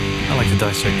to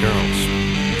dissect girls.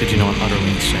 Did you know I'm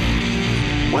utterly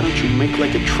insane? Why don't you make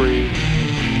like a tree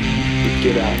and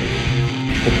get out of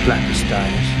here? The blackest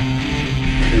dies.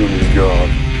 Kill God.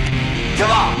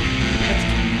 Come on!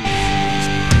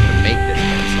 Make this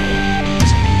pencil.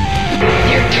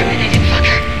 You're terminated,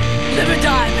 fucker. Live or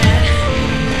die, man.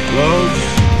 Rose,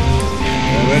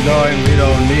 we're going, we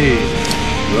don't need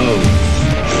Rose.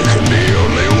 There can be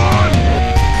only one.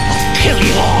 Kill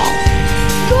you all.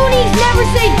 Goonies never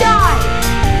say die.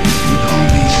 You call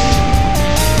me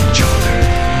Joker.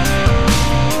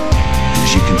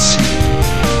 As you can see,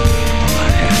 I'm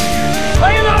not happy.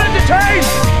 Are you not entertained?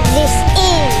 This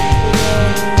is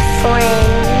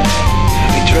friend.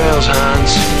 Happy trails,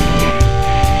 Hans.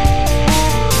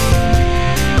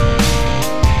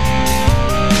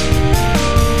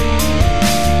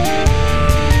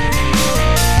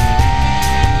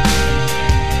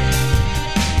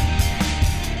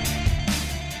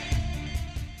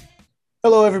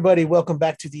 Hello, everybody. Welcome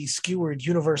back to the Skewered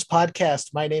Universe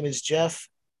podcast. My name is Jeff,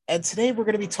 and today we're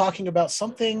going to be talking about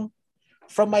something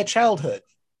from my childhood.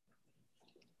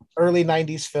 Early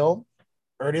 90s film,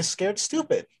 Ernest Scared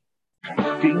Stupid.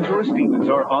 Dangerous demons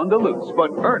are on the loose,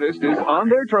 but Ernest is on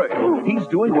their trail. He's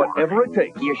doing whatever it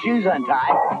takes Your shoes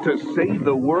untied. to save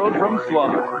the world from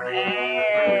slaughter.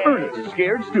 Ernest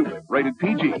Scared Stupid, rated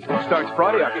PG, starts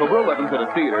Friday, October 11th at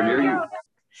a theater near you.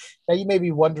 Now, you may be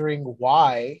wondering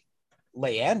why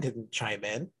Leanne didn't chime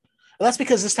in. Well, that's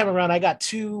because this time around, I got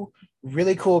two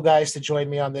really cool guys to join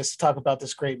me on this to talk about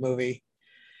this great movie.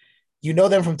 You know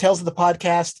them from Tales of the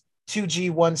Podcast,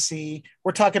 2G1C.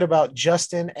 We're talking about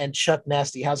Justin and Chuck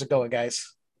Nasty. How's it going,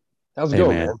 guys? How's it Hey,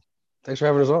 going, man. man? Thanks for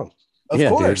having us on. Of Dude,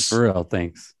 course. for real,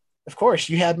 thanks. Of course.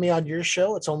 You had me on your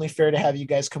show. It's only fair to have you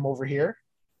guys come over here.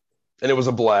 And it was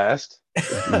a blast.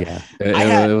 Yeah,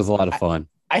 had- it was a lot of fun.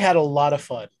 I had a lot of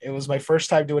fun. It was my first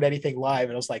time doing anything live,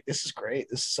 and I was like, this is great.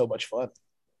 This is so much fun.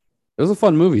 It was a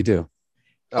fun movie too.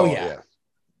 Oh, yeah.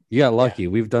 You got lucky.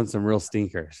 We've done some real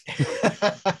stinkers,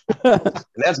 And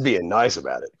that's being nice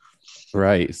about it.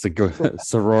 right?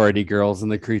 Sorority girls and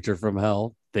the creature from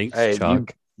hell. Thanks, Hey,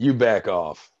 Chuck. you back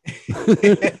off.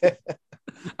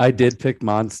 I did pick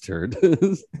Monster.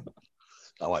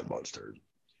 I like Monster.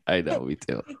 I know, me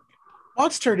too.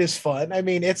 Monster is fun. I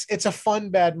mean, it's a fun,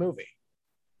 bad movie.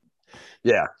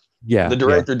 Yeah. Yeah, The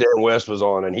director, Dan West, was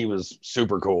on, and he was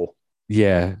super cool.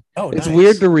 yeah. Oh, It's nice.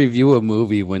 weird to review a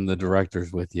movie when the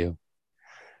director's with you.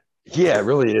 Yeah, it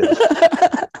really is.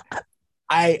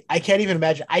 I can't even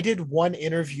imagine. I did one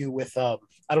interview with I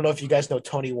don't know if you guys know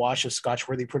Tony Wash of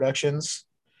Scotchworthy Productions.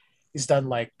 He's done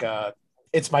like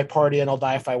It's My Party and I'll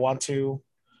Die If I Want to.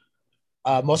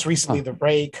 Most recently, The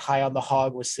Rake, High on the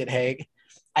Hog with Sid Haig.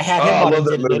 I had him I on love and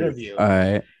that did an movie. interview, All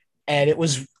right. and it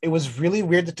was really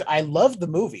weird. I loved the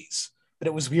movies, but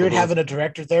it was weird Mhm. having a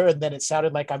director there, and then it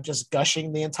sounded like I'm just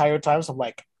gushing the entire time. So I'm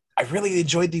like, I really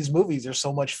enjoyed these movies. They're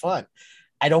so much fun.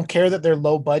 I don't care that they're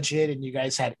low budget and you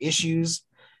guys had issues.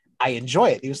 I enjoy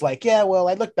it. He was like, yeah, well,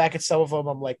 I look back at some of them.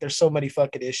 I'm like, there's so many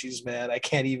fucking issues, man. I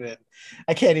can't even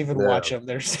Yeah. watch them.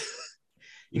 There's,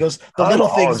 he goes, the High on little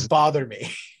the things Hogs. bother me.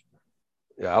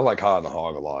 Yeah, I like High on the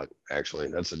Hog a lot, actually.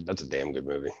 That's a damn good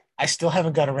movie. I still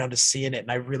haven't got around to seeing it,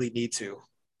 and I really need to.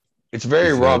 It's very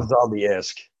You should. Rob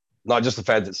Zombie-esque. Not just the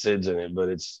fact that Sid's in it, but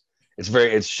it's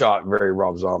shot very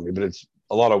Rob Zombie, but it's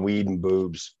a lot of weed and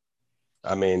boobs.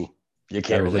 I mean, you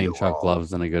can't really Everything go Chuck wrong.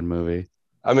 loves in a good movie.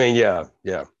 I mean, yeah.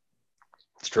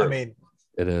 It's true. I mean,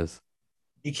 It is.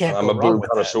 you can't I'm go a wrong boob with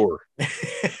connoisseur.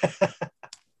 that.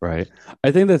 Right.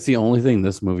 I think that's the only thing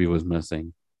this movie was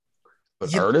missing.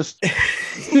 But You- Ernest?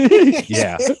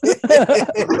 Yeah.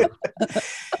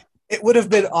 It would have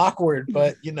been awkward,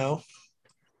 but you know,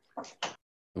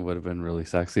 It would have been really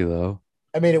sexy though.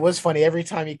 I mean, it was funny. Every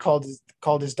time he called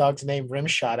his dog's name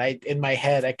Rimshot, in my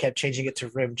head I kept changing it to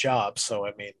Rim Job. So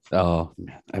I mean, Oh,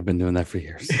 man, I've been doing that for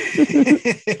years.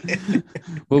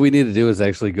 What we need to do is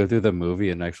actually go through the movie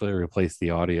and actually replace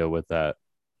the audio with that.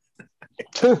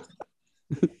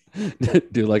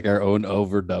 Do like our own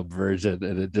overdub version,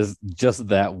 and it just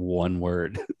that one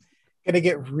word. gonna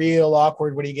get real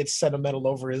awkward when he gets sentimental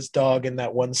over his dog in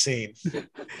that one scene.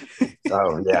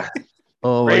 Oh, yeah.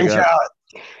 Oh my Rim god,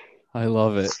 shot. I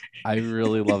love it. I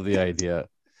really love the idea.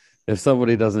 If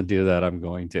somebody doesn't do that, I'm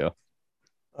going to.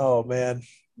 Oh man,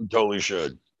 You totally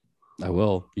should. I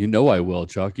will. You know I will,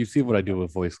 Chuck. You see what I do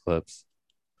with voice clips.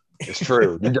 It's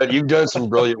true. You've done some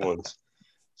brilliant ones.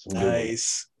 Some good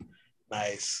ones.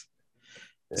 nice.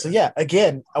 So yeah,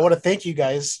 again, I want to thank you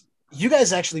guys. You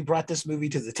guys actually brought this movie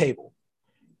to the table.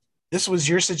 This was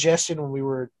your suggestion when we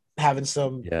were having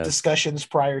some Yes. discussions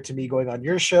prior to me going on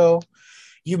your show.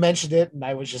 You mentioned it, and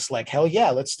I was just like, hell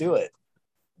yeah, let's do it.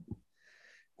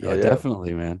 Yeah,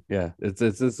 definitely, man. Yeah, it's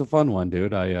a fun one,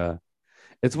 dude.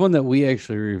 It's one that we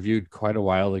actually reviewed quite a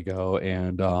while ago,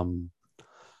 and uh,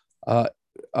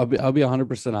 I'll be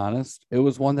 100% honest. It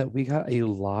was one that we got a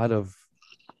lot of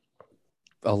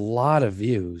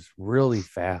views really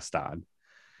fast on.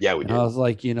 Yeah, we did. I was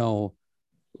like,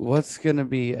 what's gonna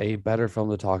be a better film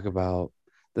to talk about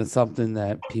than something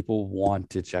that people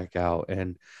want to check out?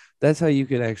 And that's how you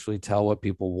can actually tell what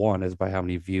people want, is by how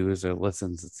many views or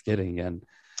listens it's getting. And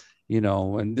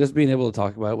and just being able to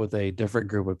talk about it with a different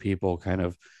group of people kind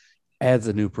of adds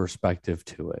a new perspective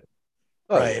to it.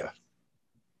 Right.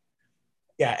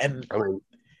 Yeah. And I mean,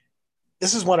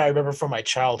 this is one I remember from my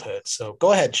childhood. So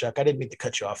go ahead, Chuck. I didn't mean to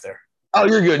cut you off there. Oh,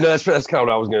 you're good. No, that's kind of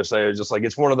what I was going to say. It's just like,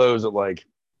 it's one of those that, like,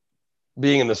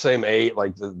 being in the same age,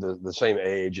 like the same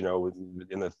age, in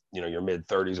the, your mid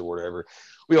 30s or whatever,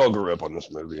 we all grew up on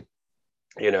this movie.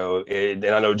 And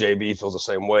I know JB feels the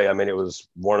same way. I mean, it was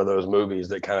one of those movies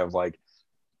that kind of like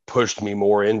pushed me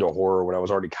more into horror when I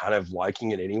was already kind of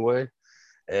liking it anyway.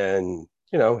 And,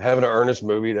 having an Ernest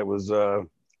movie that was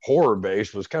horror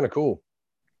based was kind of cool.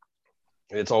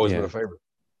 It's always been a favorite.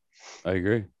 I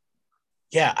agree.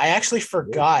 Yeah, I actually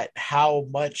forgot how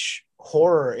much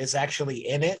horror is actually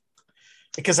in it,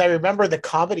 because I remember the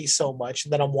comedy so much,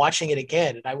 and then I'm watching it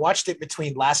again, and I watched it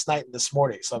between last night and this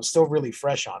morning, so I'm still really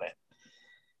fresh on it.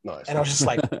 Nice. And I was just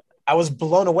like, I was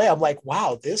blown away. I'm like,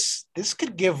 wow, this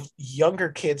could give younger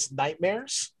kids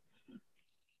nightmares.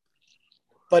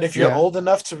 But if you're old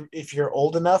enough,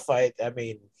 I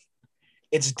mean,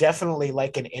 it's definitely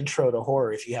like an intro to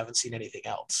horror if you haven't seen anything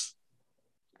else.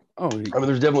 Oh, I mean,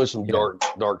 there's definitely some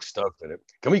dark stuff in it.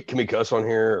 Can we cuss on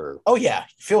here? Or? Oh yeah,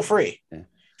 feel free. Yeah.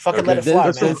 Fucking let it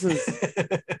fly, man.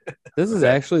 This is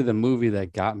actually the movie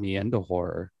that got me into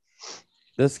horror.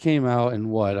 This came out in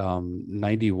what, 91?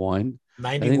 91.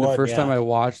 I think the first time I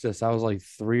watched this, I was like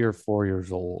 3 or 4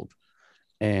 years old,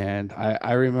 and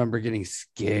I remember getting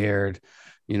scared,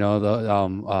 of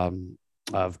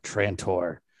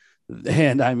Trantor.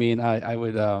 And I mean, I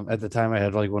would at the time I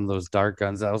had like one of those dark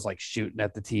guns. I was like shooting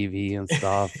at the TV and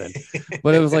stuff, and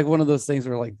but it was like one of those things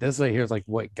where like this right here is like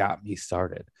what got me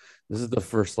started. This is the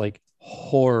first like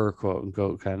horror quote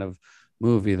unquote kind of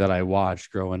movie that I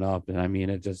watched growing up, and I mean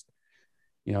it just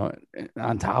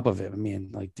on top of it, I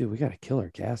mean, like, dude, we got a killer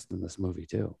cast in this movie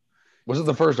too. Was it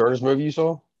the first Ernest movie you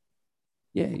saw?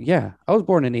 Yeah. I was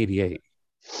born in 88.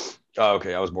 Oh,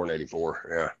 okay. I was born in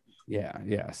 84.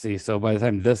 Yeah. See, so by the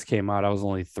time this came out, I was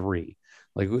only 3.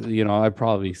 Like, I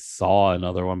probably saw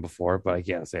another one before, but I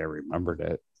can't say I remembered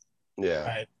it. Yeah.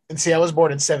 Right. And see, I was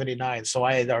born in 79, so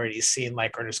I had already seen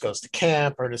like Ernest Goes to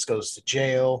Camp, Ernest Goes to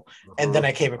Jail, and then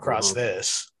I came across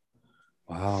this.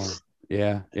 Wow.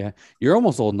 Yeah. You're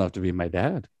almost old enough to be my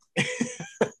dad.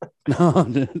 No,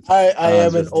 I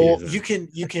am an old. You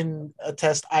can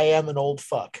attest. I am an old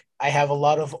fuck. I have a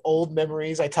lot of old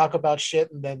memories. I talk about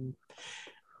shit, and then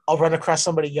I'll run across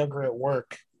somebody younger at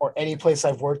work or any place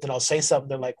I've worked, and I'll say something.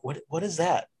 They're like, "What is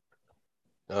that?"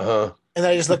 And then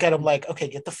I just look at them like, "Okay,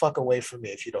 get the fuck away from me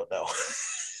if you don't know."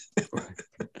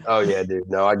 Oh yeah, dude.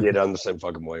 No, I get it. I'm the same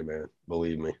fucking way, man.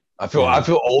 Believe me. I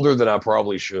feel older than I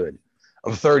probably should.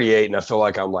 I'm 38 and I feel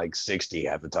like I'm like 60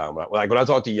 half the time. Like when I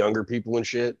talk to younger people and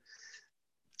shit,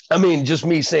 I mean, just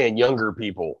me saying younger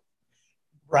people,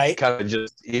 right? Kind of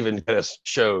just even kind of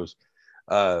shows,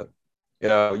 I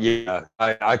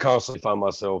constantly find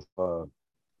myself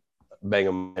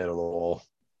banging my head on the wall.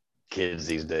 Kids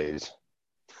these days.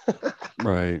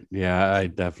 Right. Yeah, I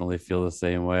definitely feel the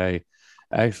same way.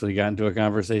 I actually got into a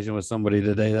conversation with somebody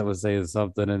today that was saying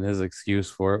something, and his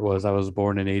excuse for it was I was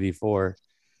born in 84.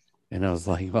 And I was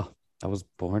like, well, I was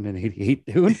born in 88,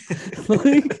 dude.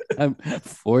 Like, I'm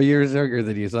 4 years younger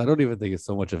than you. So I don't even think it's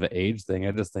so much of an age thing.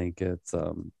 I just think it's,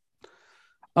 I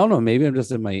don't know. Maybe I'm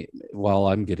just while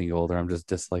I'm getting older, I'm just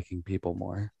disliking people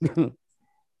more.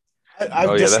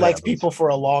 I've disliked people for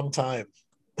a long time.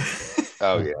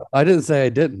 Oh, yeah. I didn't say I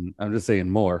didn't. I'm just saying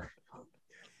more.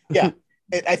 Yeah.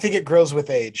 I think it grows with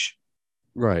age.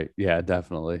 Right. Yeah,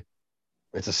 definitely.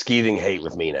 It's a scathing hate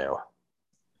with me now.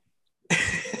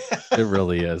 It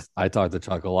really is. I talked to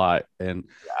Chuck a lot, and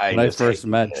when I first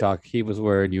met Chuck, he was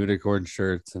wearing unicorn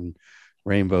shirts and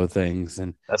rainbow things,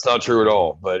 and that's not true at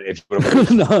all. But if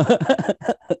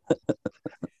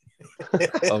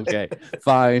okay,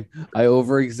 fine, I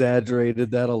over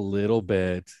exaggerated that a little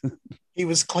bit. He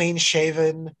was clean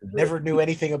shaven, never knew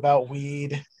anything about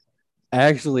weed.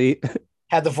 Actually,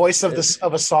 had the voice of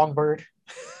a songbird.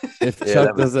 If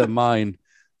Chuck doesn't mind,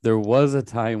 there was a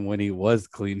time when he was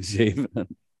clean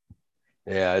shaven.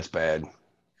 Yeah, it's bad.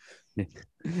 I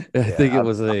think it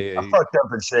was I fucked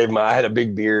up and shaved I had a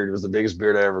big beard. It was the biggest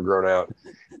beard I ever grown out.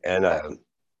 And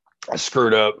I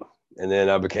screwed up, and then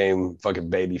I became fucking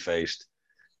baby faced,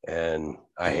 and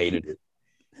I hated it.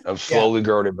 I'm slowly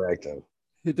growing it back though.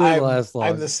 It didn't last long.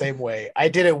 I'm the same way. I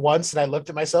did it once, and I looked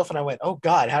at myself, and I went, "Oh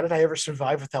God, how did I ever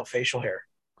survive without facial hair?"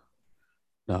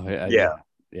 No, yeah.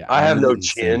 I have no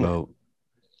chin.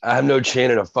 I have no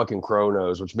chin and a fucking crow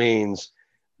nose, which means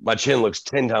my chin looks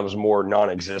 10 times more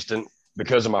non-existent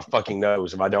because of my fucking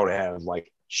nose. If I don't have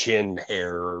like chin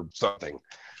hair or something.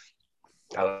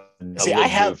 I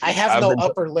have no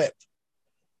upper lip,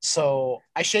 so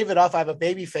I shave it off. I have a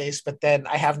baby face, but then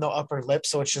I have no upper lip,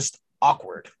 so it's just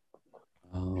awkward.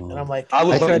 Oh. And I'm like, I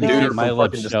try to keep my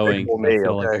lips fucking showing. Despicable I Me,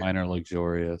 feel like okay? mine are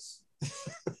luxurious.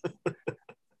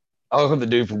 I look like the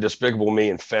dude from Despicable Me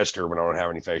and Fester when I don't have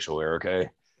any facial hair. Okay,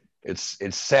 it's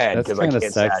sad That's because I kind of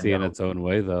can't. sexy in its own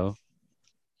way, though.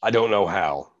 I don't know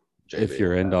how. JB. If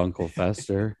you're into Uncle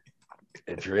Fester,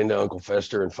 If you're into Uncle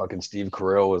Fester and fucking Steve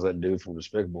Carell was that dude from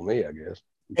Despicable Me, I guess.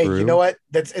 hey, Drew? you know what?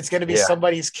 It's going to be Yeah.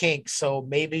 somebody's kink, so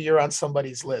maybe you're on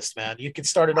somebody's list, man. You could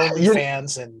start an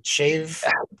OnlyFans and shave.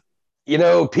 You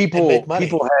know, And people make money.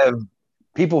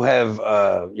 people have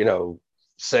you know,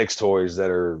 sex toys that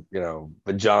are, you know,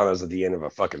 vaginas at the end of a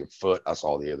fucking foot. I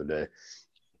saw the other day.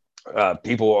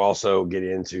 People also get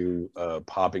into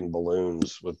popping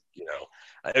balloons with, you know.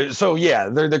 So yeah,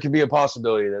 there could be a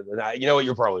possibility that you know what,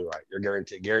 you're probably right. You're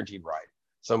guaranteed right.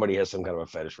 Somebody has some kind of a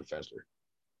fetish for Fester.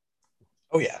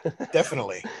 Oh yeah,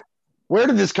 definitely. Where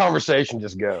did this conversation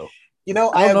just go? You know,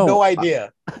 I I have don't know. no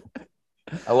idea.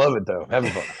 I love it though.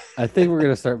 Having fun. I think we're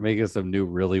gonna start making some new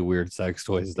really weird sex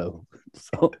toys, though.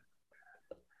 So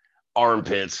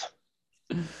Armpits.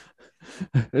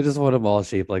 I just want them all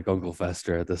shaped like Uncle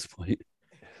Fester at this point.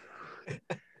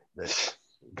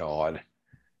 God.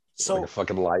 So Like a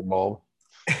fucking light bulb.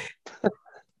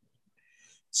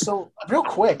 So real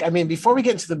quick, I mean, before we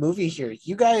get into the movie here,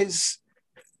 you guys,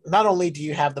 not only do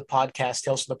you have the podcast,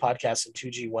 Tales from the Podcast and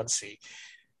 2G1C,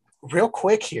 real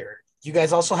quick here, you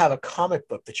guys also have a comic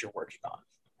book that you're working on.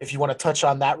 If you want to touch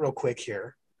on that real quick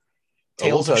here.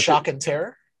 Tales of Shock and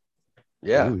Terror.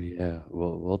 Yeah. Ooh, yeah.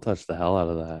 We'll touch the hell out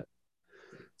of that.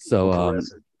 So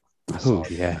oh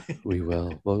yeah, we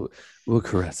will. We'll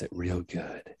caress it real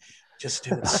good. Just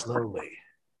do it slowly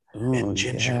Oh, and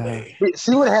gingerly.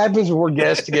 See what happens when we're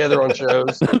guests together on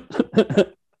shows?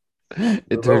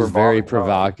 It turns very Revolving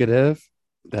provocative.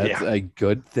 That's Yeah. a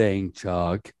good thing,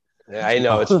 Chuck. Yeah, I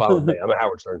know, it's fine with me. I'm a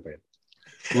Howard Stern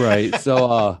fan. Right.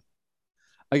 So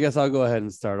I guess I'll go ahead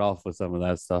and start off with some of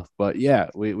that stuff. But yeah,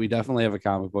 we definitely have a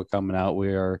comic book coming out. We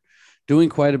are doing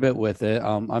quite a bit with it.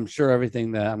 I'm sure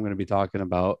everything that I'm going to be talking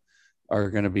about are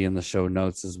going to be in the show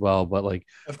notes as well. But like,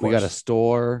 we got a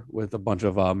store with a bunch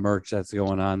of merch that's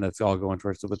going on. That's all going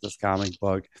towards with this comic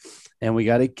book, and we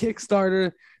got a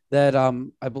Kickstarter that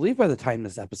I believe by the time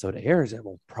this episode airs, it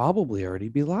will probably already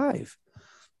be live,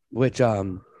 which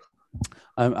I'm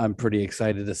pretty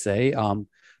excited to say.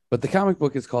 But the comic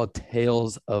book is called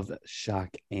Tales of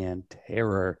Shock and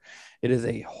Terror. It is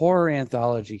a horror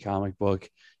anthology comic book,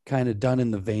 kind of done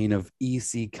in the vein of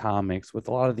EC Comics, with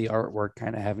a lot of the artwork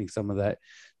kind of having some of that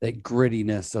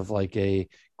grittiness of like a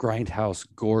grindhouse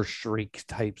gore shriek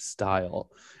type style.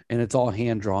 And it's all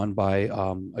hand drawn by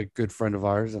a good friend of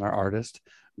ours and our artist,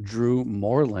 Drew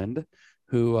Moreland,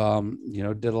 who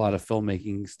did a lot of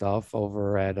filmmaking stuff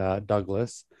over at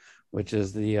Douglas, which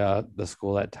is the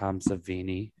school that Tom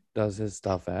Savini does his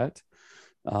stuff at.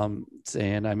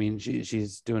 And I mean,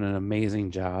 she's doing an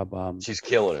amazing job. She's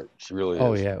killing it. She really is.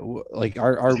 Oh yeah, like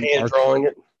our hand drawing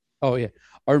it. Oh yeah,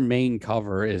 our main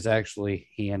cover is actually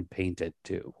hand painted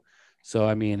too. So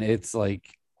I mean, it's like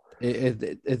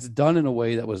it's done in a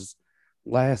way that was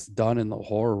last done in the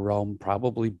horror realm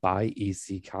probably by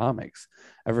EC Comics.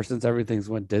 Ever since everything's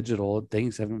went digital,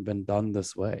 things haven't been done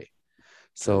this way.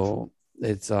 So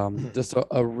it's just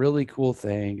a really cool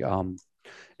thing.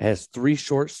 It has 3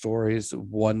 short stories,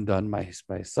 one done by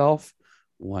myself,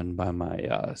 one by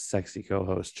my sexy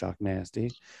co-host Chuck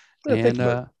Nasty,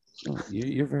 and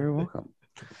you're very welcome,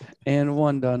 and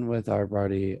one done with our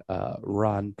buddy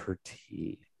Ron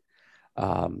Pertee.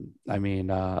 I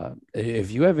mean,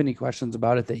 if you have any questions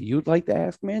about it that you'd like to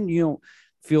ask, man,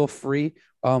 feel free.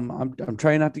 I'm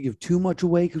trying not to give too much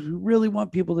away because we really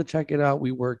want people to check it out.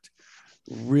 We worked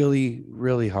really,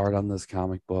 really hard on this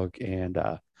comic book, and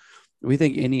we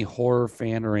think any horror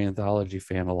fan or anthology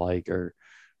fan alike are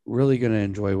really going to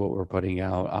enjoy what we're putting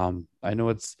out. I know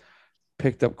it's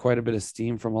picked up quite a bit of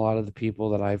steam from a lot of the people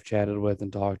that I've chatted with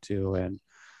and talked to, and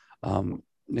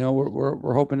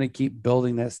we're hoping to keep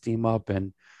building that steam up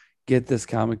and get this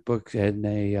comic book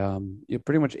in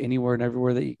pretty much anywhere and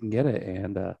everywhere that you can get it,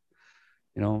 and at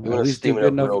least do a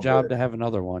good enough job to have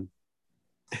another one.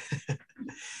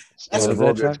 That's the what girl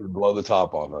was that, bitch would blow the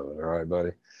top off of it. All right,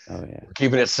 buddy. Oh yeah, We're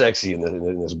keeping it sexy in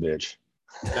this bitch.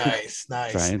 nice.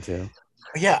 trying to.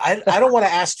 Yeah, I don't want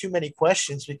to ask too many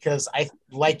questions because I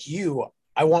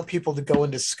want people to go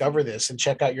and discover this and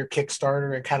check out your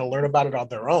Kickstarter and kind of learn about it on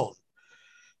their own.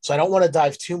 So I don't want to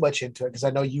dive too much into it because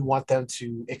I know you want them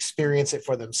to experience it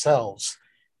for themselves.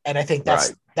 And I think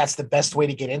that's the best way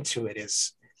to get into it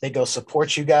is they go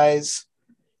support you guys,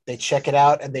 they check it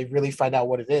out, and they really find out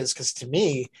what it is. Because to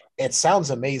me, it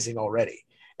sounds amazing already.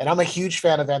 And I'm a huge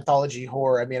fan of anthology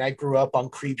horror. I mean, I grew up on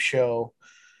Creepshow.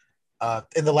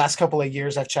 In the last couple of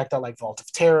years, I've checked out like Vault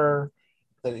of Terror,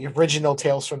 the original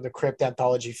Tales from the Crypt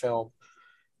anthology film.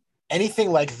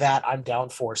 Anything like that, I'm down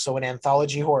for. So an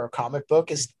anthology horror comic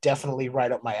book is definitely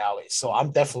right up my alley. So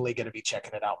I'm definitely going to be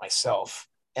checking it out myself.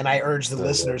 And I urge the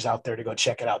listeners out there to go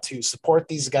check it out too. Support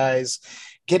these guys,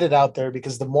 get it out there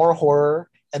because the more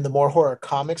horror and the more horror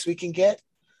comics we can get,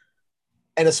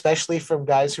 and especially from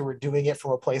guys who are doing it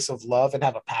from a place of love and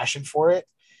have a passion for it,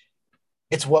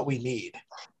 it's what we need.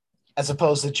 As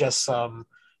opposed to just some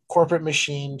corporate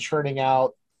machine churning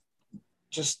out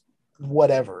just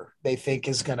whatever they think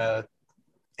is going to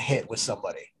hit with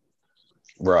somebody.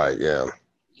 Right, yeah.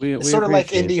 It's sort of like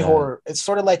indie horror. It's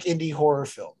sort of like indie horror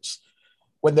films.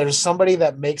 When there's somebody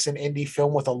that makes an indie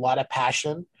film with a lot of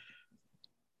passion,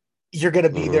 you're going to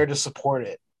be there to support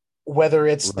it. Whether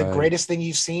it's the greatest thing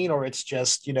you've seen or it's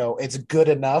just, it's good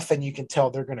enough and you can tell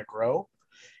they're going to grow,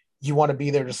 you want to be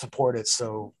there to support it.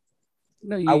 So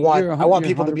No, I want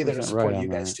people to be there to support you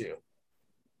guys too.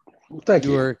 Thank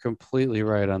you. You are completely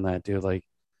right on that, dude. Like,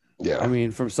 yeah. I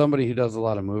mean, from somebody who does a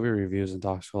lot of movie reviews and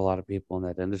talks to a lot of people in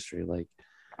that industry, like,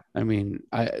 I mean,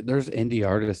 there's indie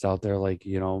artists out there, like,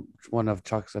 one of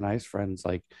Chuck's and I's friends,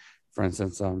 like, for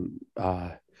instance,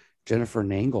 Jennifer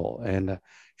Nangle, and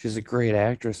she's a great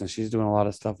actress, and she's doing a lot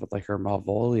of stuff with like her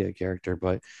Malvolia character,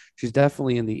 but she's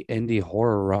definitely in the indie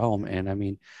horror realm, and I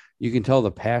mean, you can tell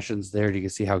the passion's there. You can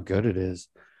see how good it is,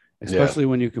 especially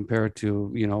when you compare it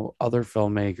to, other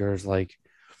filmmakers. Like,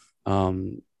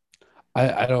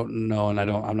 I don't know. And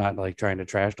I'm not like trying to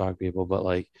trash talk people, but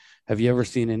like, have you ever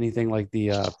seen anything like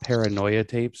the Paranoia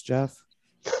tapes, Jeff?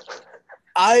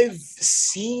 I've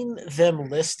seen them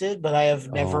listed, but I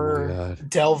have never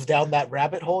delved down that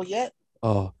rabbit hole yet.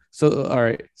 Oh, so, all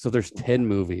right. So there's 10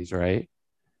 movies, right?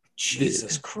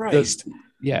 Jesus Christ.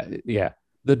 Yeah.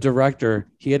 The director,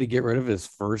 he had to get rid of his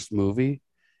first movie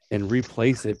and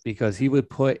replace it because he would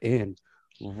put in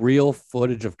real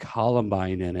footage of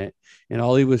Columbine in it. And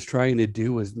all he was trying to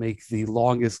do was make the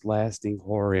longest lasting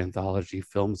horror anthology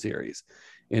film series.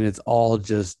 And it's all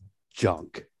just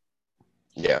junk.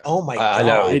 Yeah. Oh my God. I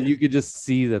know. And you could just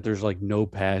see that there's like no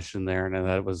passion there. And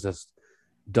that it was just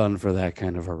done for that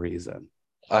kind of a reason.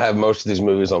 I have most of these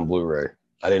movies on Blu-ray.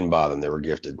 I didn't buy them. They were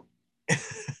gifted.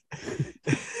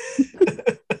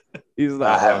 He's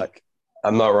not luck.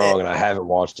 I'm not wrong, and I haven't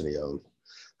watched any of them.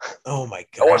 Oh my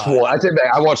God! I watched one. I take it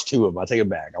back. I watched two of them. I take it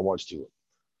back. I watched two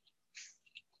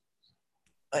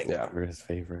of them. We're his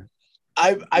favorite.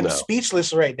 I'm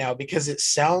speechless right now because it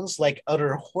sounds like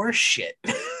utter horse shit.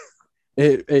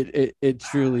 It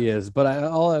truly is. But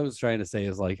all I was trying to say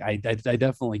is like I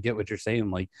definitely get what you're saying.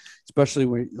 Like, especially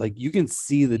when like you can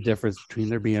see the difference between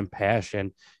there being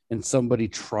passion and somebody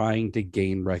trying to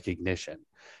gain recognition.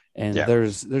 And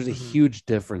there's a huge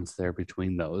difference there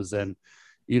between those. And,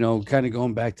 kind of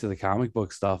going back to the comic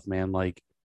book stuff, man, like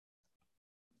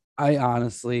I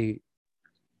honestly,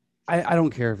 I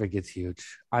don't care if it gets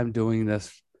huge. I'm doing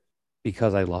this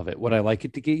because I love it. Would I like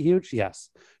it to get huge? Yes.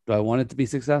 Do I want it to be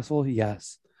successful?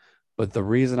 Yes. But the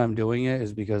reason I'm doing it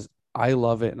is because I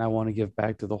love it and I want to give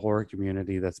back to the horror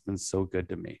community that's been so good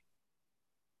to me.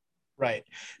 Right.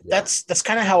 Yeah. That's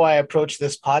kind of how I approach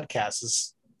this podcast.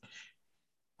 Is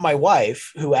my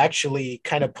wife, who actually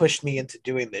kind of pushed me into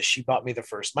doing this. She bought me the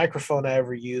first microphone I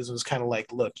ever used. It was kind of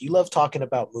like, look, you love talking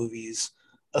about movies,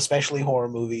 especially horror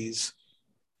movies.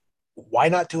 Why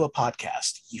not do a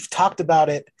podcast? You've talked about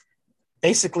it.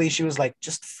 Basically, she was like,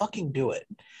 just fucking do it.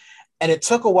 And it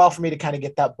took a while for me to kind of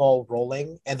get that ball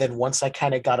rolling. And then once I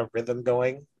kind of got a rhythm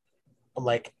going, I'm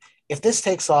like, if this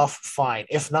takes off, fine.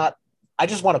 If not, I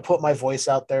just want to put my voice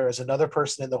out there as another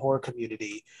person in the horror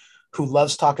community who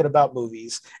loves talking about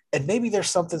movies. And maybe there's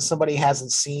something somebody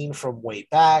hasn't seen from way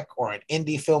back or an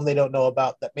indie film they don't know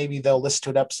about that maybe they'll listen to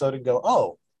an episode and go,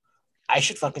 oh, I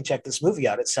should fucking check this movie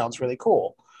out. It sounds really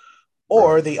cool.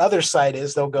 Or the other side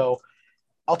is they'll go,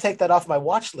 I'll take that off my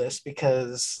watch list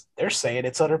because they're saying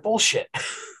it's utter bullshit,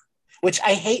 which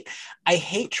I hate. I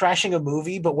hate trashing a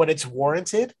movie, but when it's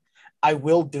warranted, I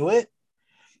will do it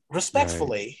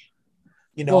respectfully.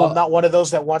 Right. I'm not one of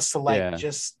those that wants to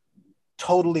just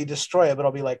totally destroy it, but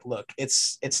I'll be like, look,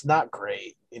 it's not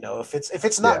great. You know, if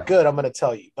it's not good, I'm going to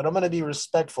tell you, but I'm going to be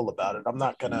respectful about it. I'm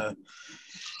not going to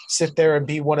sit there and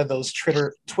be one of those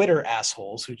Twitter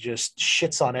assholes who just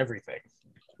shits on everything.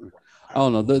 I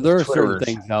don't know. There are certain Twitterers.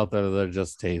 things out there that are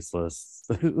just tasteless.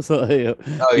 So,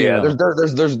 Oh yeah,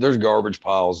 there's garbage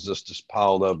piles just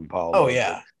piled up and piled up. Oh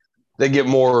yeah. They get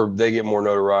more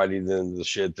notoriety than the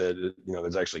shit that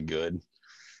that's actually good.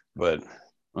 But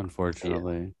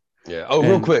unfortunately. Yeah. Oh,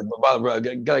 real quick, but by the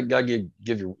way, gotta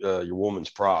give your woman's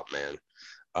prop, man.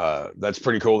 That's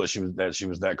pretty cool that she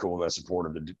was that cool and that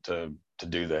supportive to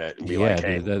do that and be like,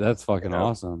 hey, dude, that's fucking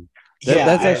awesome. Yeah,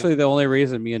 That's actually the only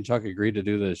reason me and Chuck agreed to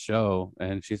do this show,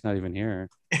 and she's not even here.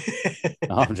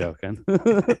 No, I'm joking.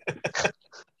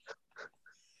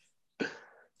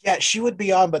 Yeah, she would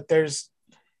be on, but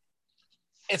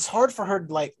it's hard for her,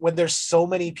 like, when there's so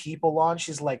many people on,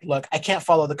 she's like, look, I can't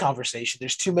follow the conversation.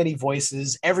 There's too many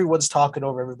voices. Everyone's talking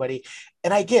over everybody.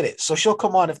 And I get it. So she'll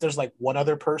come on if there's like one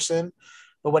other person.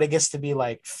 But when it gets to be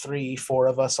like 3-4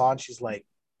 of us on, she's like,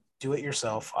 do it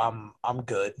yourself. I'm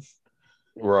good.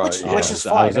 Right. Which is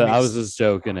fine. I was just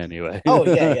joking anyway. Oh,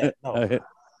 yeah. No.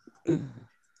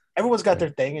 Everyone's got their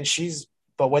thing,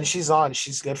 but when she's on,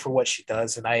 she's good for what she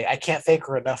does. And I can't thank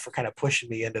her enough for kind of pushing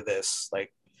me into this.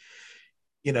 Like,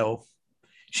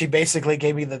 she basically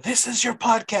gave me this is your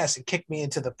podcast and kicked me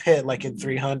into the pit like in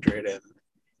 300. And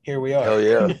here we are. Hell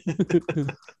yeah.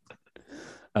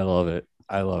 I love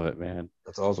it, man.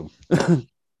 That's awesome.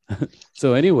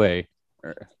 So anyway,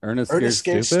 Ernest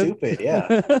Scared Stupid,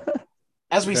 yeah.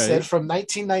 As we said, from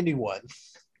 1991.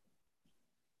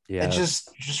 Yeah. And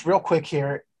just real quick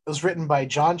here, it was written by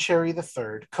John Cherry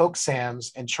III, Coke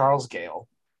Sams, and Charles Gale.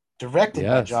 Directed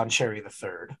by John Cherry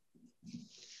III.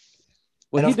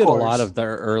 Well, he did a lot of the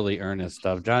early Ernest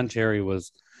stuff. John Cherry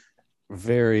was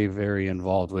very, very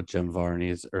involved with Jim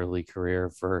Varney's early career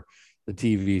for the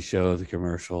TV show, the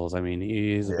commercials. I mean,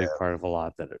 he's a big part of a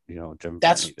lot that Jim.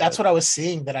 That's what I was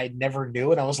seeing that I never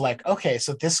knew, and I was like, okay,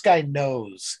 so this guy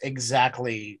knows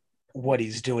exactly what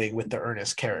he's doing with the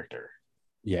Ernest character.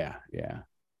 Yeah.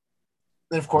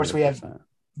 And of course, 100%. We have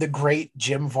the great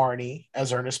Jim Varney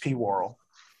as Ernest P. Worrell.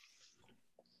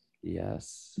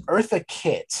 Yes. Eartha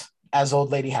Kitt as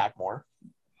Old Lady Hackmore.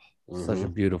 Such a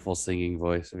beautiful singing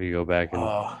voice. If you go back and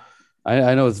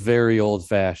I know it's very old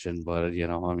fashioned, but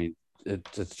I mean,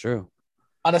 it's true.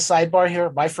 On a sidebar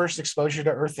here, my first exposure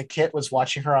to Eartha Kitt was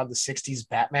watching her on the 60s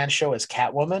Batman show as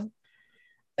Catwoman.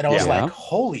 And I was like,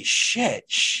 holy shit,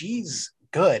 she's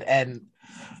good. And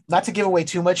not to give away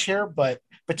too much here, but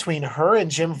between her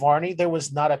and Jim Varney, there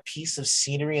was not a piece of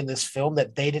scenery in this film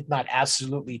that they did not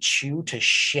absolutely chew to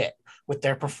shit with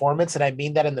their performance. And I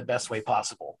mean that in the best way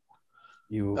possible.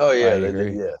 Yeah.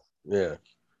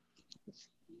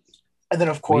 And then,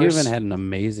 of course, we even had an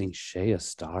amazing Shea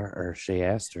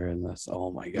Astor in this.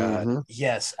 Oh my god! Mm-hmm.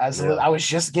 Yes, I was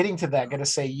just getting to that. Going to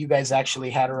say you guys actually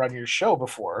had her on your show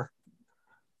before.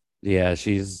 Yeah,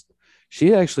 she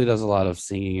actually does a lot of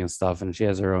singing and stuff, and she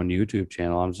has her own YouTube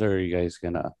channel. I'm sure you guys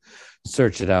gonna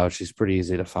search it out. She's pretty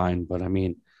easy to find, but I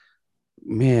mean,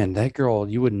 man, that girl,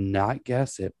 you would not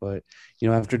guess it, but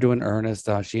after doing Ernest,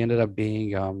 she ended up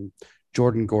being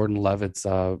Jordan Gordon-Levitt's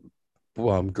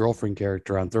girlfriend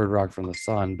character on Third Rock from the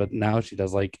Sun, but now she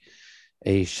does like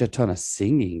a shit ton of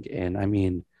singing, and I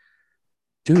mean,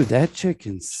 dude, that chick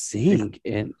can sing,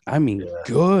 and I mean,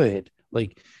 good.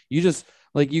 Like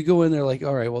you go in there like,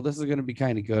 all right, well, this is gonna be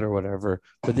kind of good or whatever,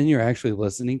 but then you're actually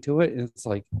listening to it, and it's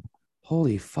like,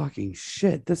 holy fucking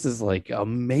shit, this is like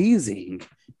amazing.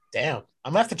 Damn,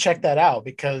 I'm gonna have to check that out,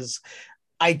 because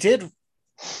I did.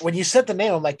 When you said the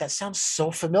name, I'm like, that sounds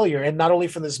so familiar. And not only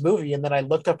from this movie, and then I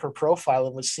looked up her profile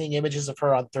and was seeing images of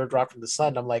her on Third Rock from the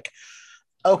Sun. I'm like,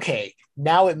 okay,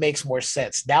 now it makes more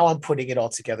sense. Now I'm putting it all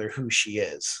together who she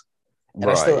is. And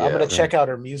I'm going to check out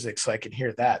her music so I can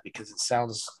hear that, because it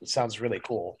sounds really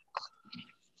cool.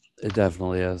 It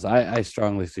definitely is. I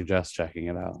strongly suggest checking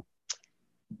it out.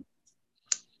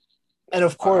 And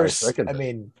of course, I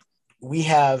mean, we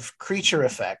have creature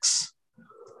effects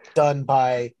done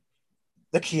by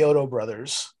the Kyoto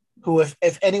brothers, who,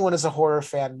 if anyone is a horror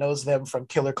fan, knows them from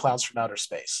Killer Clowns from Outer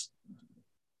Space.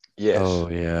 Yes. Oh,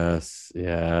 yes.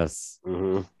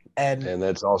 Mm-hmm. And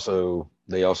that's also,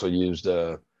 they also used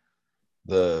some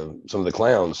of the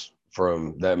clowns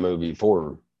from that movie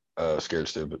for Scared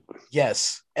Stupid.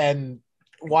 Yes. And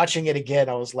watching it again,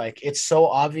 I was like, it's so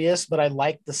obvious, but I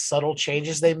like the subtle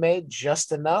changes they made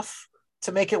just enough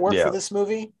to make it work for this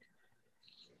movie.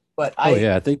 But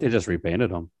I think they just repainted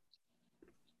them.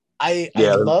 I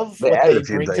love what they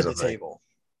bring to the table.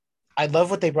 I love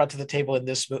what they brought to the table in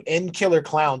this movie, in Killer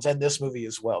Clowns, and this movie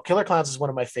as well. Killer Clowns is one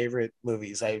of my favorite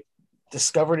movies. I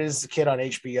discovered it as a kid on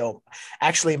HBO.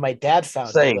 Actually, my dad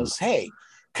found it. He goes, "Hey,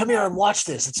 come here and watch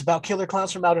this. It's about killer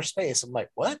clowns from outer space." I'm like,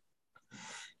 "What?"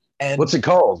 And what's it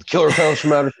called? Killer Clowns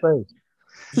from Outer Space.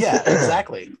 Yeah,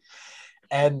 exactly.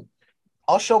 And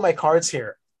I'll show my cards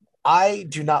here. I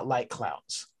do not like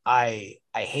clowns. I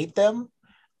hate them.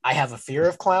 I have a fear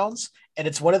of clowns. And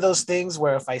it's one of those things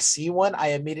where if I see one,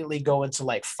 I immediately go into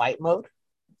like fight mode.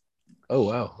 Oh,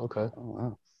 wow. Okay. Oh,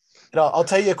 wow. And I'll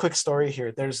tell you a quick story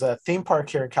here. There's a theme park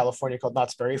here in California called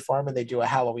Knott's Berry Farm, and they do a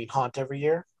Halloween haunt every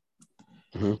year.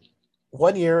 Mm-hmm.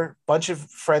 One year, a bunch of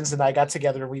friends and I got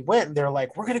together. We went, and they're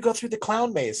like, "We're going to go through the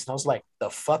clown maze." And I was like, "The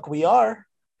fuck we are?"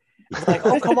 They're like,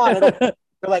 "Oh, come on." They're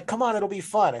like, "Come on, it'll be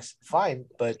fun." I said, "Fine,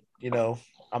 but,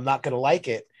 I'm not going to like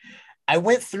it." I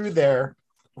went through there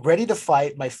ready to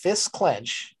fight, my fists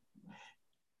clench.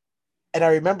 And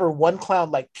I remember one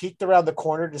clown like peeked around the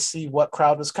corner to see what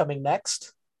crowd was coming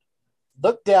next.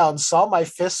 Looked down, saw my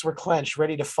fists were clenched,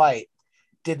 ready to fight.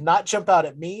 Did not jump out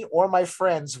at me or my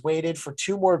friends, waited for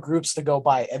 2 more groups to go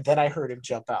by, and then I heard him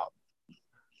jump out.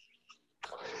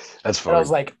 That's funny. And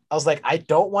I was like, I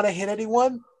don't want to hit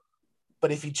anyone,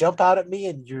 but if you jump out at me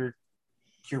and you're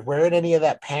wearing any of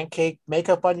that pancake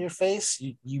makeup on your face,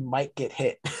 you might get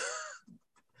hit.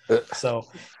 So,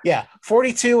 yeah,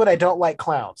 42, and I don't like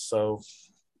clowns, so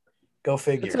go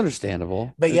figure. It's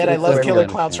understandable. But yet I love Killer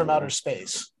Clowns from Outer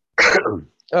Space.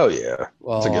 Oh, yeah.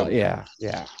 Well, yeah.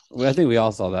 Well, I think we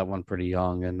all saw that one pretty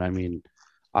young, and I mean,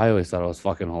 I always thought it was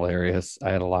fucking hilarious. I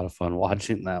had a lot of fun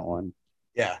watching that one.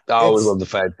 Yeah. I always love the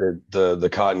fact that the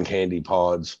cotton candy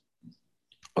pods.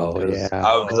 Oh, yeah.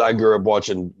 Because I grew up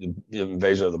watching the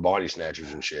Invasion of the Body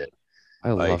Snatchers and shit.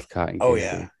 I love cotton candy. Oh,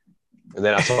 yeah. And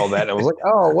then I saw that and I was like,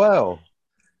 oh, wow.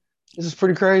 This is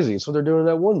pretty crazy. It's what they're doing in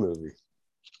that one movie.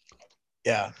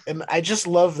 Yeah. And I just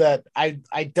love that. I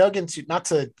dug into, not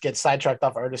to get sidetracked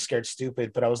off Ernest Scared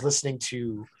Stupid, but I was listening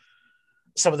to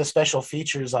some of the special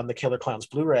features on the Killer Clowns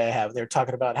Blu-ray I have. They're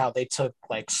talking about how they took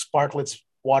like Sparkletts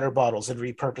water bottles and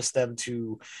repurposed them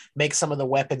to make some of the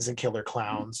weapons in Killer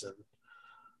Clowns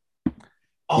and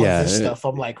all of this stuff.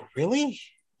 I'm like, really?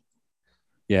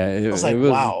 Yeah, it was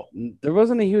wow. There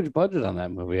wasn't a huge budget on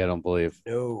that movie, I don't believe.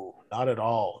 No, not at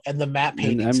all. And the matte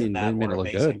paintings in that were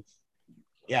amazing. Good.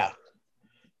 Yeah.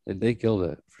 They killed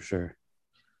it for sure.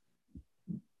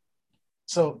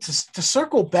 So to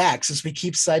circle back, since we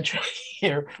keep sidetracking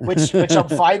here, which I'm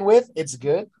fine with, it's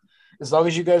good. As long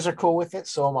as you guys are cool with it,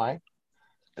 so am I.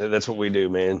 That's what we do,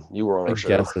 man. You were on our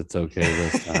show. I guess it's okay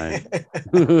this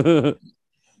time.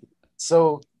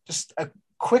 So just a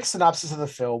quick synopsis of the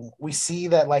film. We see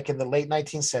that like in the late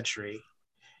 19th century,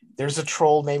 there's a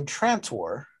troll named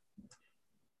Trantor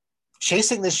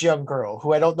chasing this young girl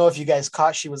who I don't know if you guys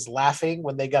caught. She was laughing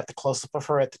when they got the close-up of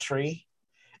her at the tree.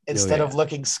 Instead of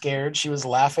looking scared, she was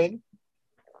laughing.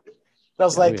 And I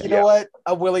was like, you know what?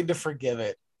 I'm willing to forgive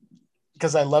it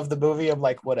because I love the movie. I'm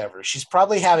like, whatever. She's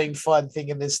probably having fun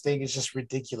thinking this thing is just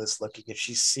ridiculous looking if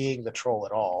she's seeing the troll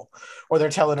at all. Or they're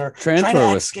telling her,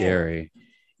 Trantor was scary.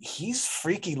 He's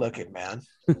freaky looking, man.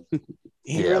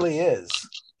 He really is.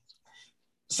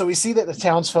 So we see that the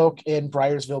townsfolk in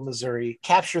Bryersville, Missouri,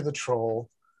 capture the troll,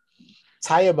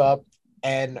 tie him up,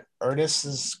 and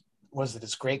Ernest's, was it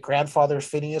his great-grandfather,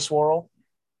 Phineas Worrell?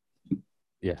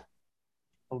 Yeah.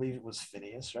 I believe it was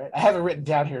Phineas, right? I have it written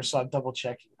down here, so I'm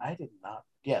double-checking. I did not.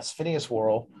 Yes, Phineas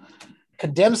Worrell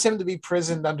condemns him to be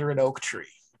prisoned under an oak tree.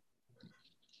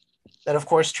 Then, of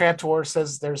course, Trantor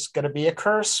says there's going to be a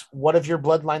curse. One of your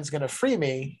bloodline's going to free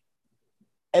me.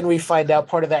 And we find out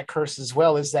part of that curse as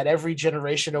well is that every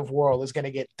generation of Worrell is going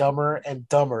to get dumber and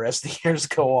dumber as the years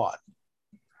go on.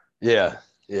 Yeah,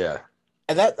 yeah.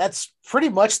 And that's pretty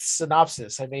much the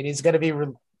synopsis. I mean, he's going to be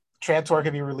Trantor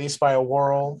can be released by a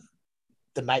Worrell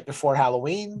the night before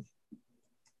Halloween.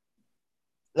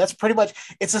 That's pretty much.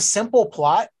 It's a simple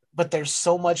plot, but there's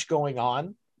so much going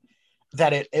on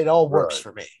that it all works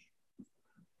for me.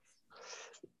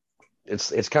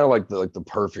 It's kind of like the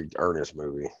perfect Ernest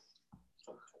movie.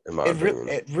 In my opinion.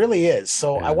 It really is.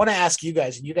 So I want to ask you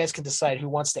guys, and you guys can decide who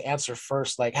wants to answer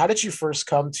first. Like, how did you first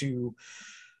come to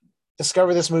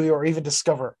discover this movie or even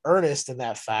discover Ernest in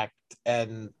that fact?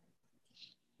 And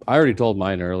I already told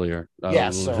mine earlier.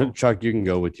 So Chuck, you can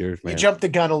go with yours, man. You jumped the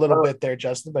gun a little bit there,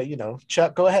 Justin, but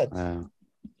Chuck, go ahead.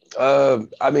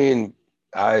 I mean,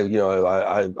 I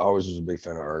always was a big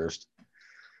fan of Ernest.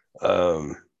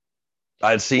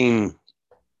 I'd seen,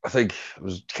 I think it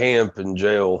was Camp and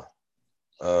Jail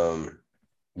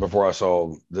before I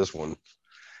saw this one.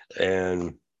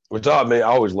 And which I mean, I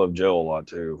always loved Joe a lot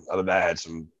too. I thought that had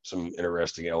some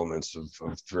interesting elements of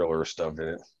thriller stuff in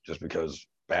it, just because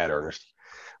bad Ernest.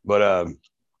 But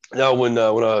no, when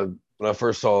I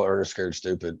first saw Ernest Scared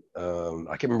Stupid,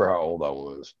 I can't remember how old I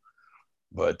was,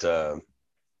 but I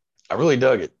really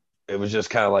dug it. It was just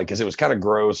kind of like, because it was kind of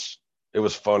gross. It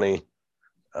was funny.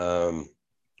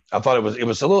 I thought it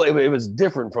was a little, it was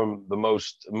different from the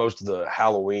most of the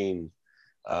Halloween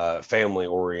family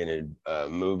oriented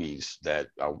movies that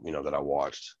I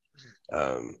watched,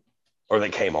 or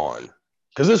that came on.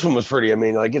 Because this one was pretty, I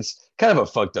mean, like, it's kind of a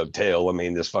fucked up tale. I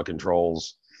mean, this fucking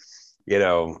trolls,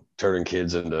 turning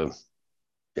kids into,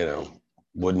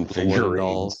 wooden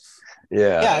figurines.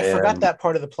 Yeah, I forgot that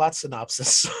part of the plot synopsis.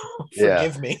 So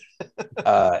forgive me.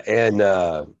 I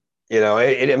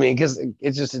mean, because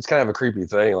it's kind of a creepy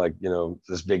thing, like,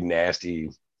 this big nasty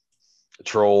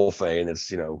troll thing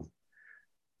that's,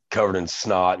 covered in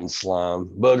snot and slime,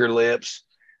 booger lips,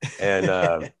 and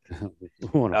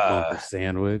want a bumper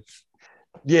sandwich.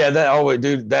 Yeah, that always,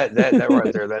 dude, that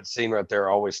right there, that scene right there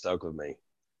always stuck with me.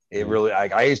 It really,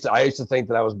 I used to think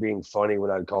that I was being funny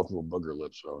when I'd call people booger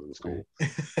lips when I was in school.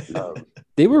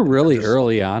 They were really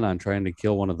early on trying to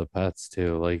kill one of the pets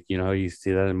too. Like, you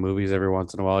see that in movies every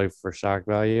once in a while for shock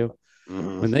value.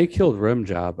 Mm-hmm. When they killed Rim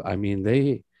Job, I mean,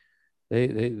 they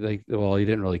well, you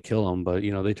didn't really kill him, but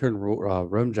they turned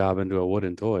Rim Job into a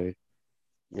wooden toy.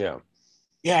 Yeah.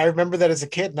 Yeah, I remember that as a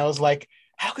kid, and I was like,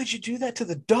 how could you do that to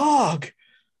the dog?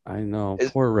 I know,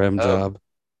 poor Rim Job.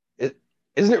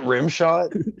 Isn't it Rim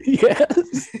Shot?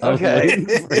 Yes. Okay.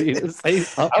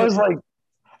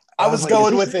 I was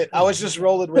going with it. I was just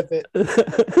rolling with it.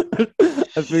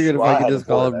 I figured if I could just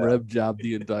call him Rim Job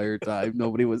the entire time,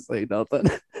 nobody would say nothing.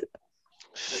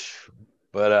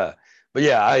 But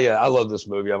yeah, I love this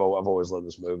movie. I've always loved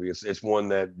this movie. It's one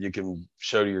that you can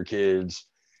show to your kids,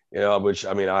 which,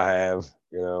 I mean, I have,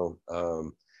 and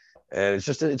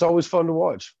it's always fun to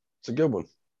watch. It's a good one.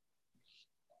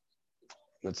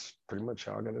 That's pretty much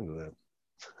how I got into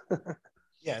that.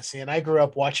 Yeah, see, and I grew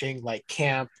up watching like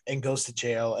Camp and Goes to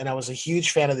Jail, and I was a huge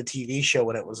fan of the TV show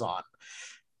when it was on,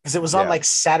 because it was on like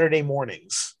Saturday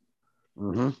mornings.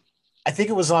 Mm-hmm. I think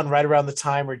it was on right around the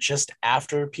time or just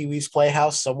after Pee-wee's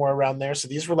Playhouse, somewhere around there. So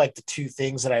these were like the two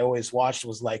things that I always watched,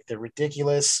 was like the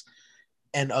ridiculous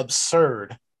and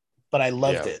absurd, but I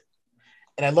loved it.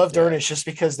 And I loved Ernest just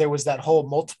because there was that whole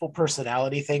multiple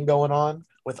personality thing going on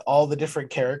with all the different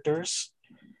characters.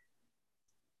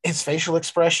 His facial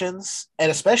expressions, and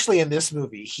especially in this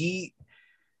movie,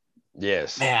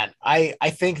 man, I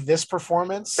think this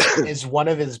performance is one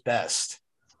of his best.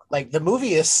 Like, the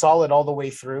movie is solid all the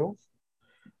way through,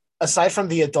 aside from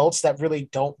the adults that really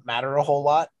don't matter a whole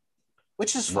lot,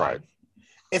 which is fine. Right.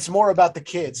 It's more about the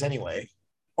kids anyway,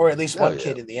 or at least one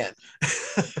kid in the end.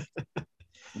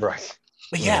 Right.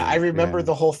 But yeah, I remember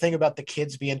the whole thing about the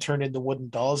kids being turned into wooden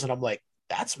dolls, and I'm like,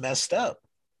 that's messed up.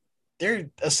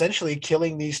 They're essentially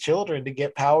killing these children to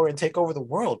get power and take over the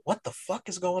world. What the fuck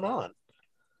is going on?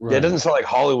 Right. Yeah, it doesn't sound like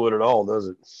Hollywood at all, does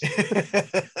it?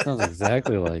 Sounds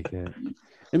exactly like it.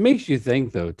 It makes you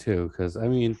think, though, too, because, I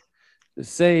mean,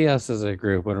 say us as a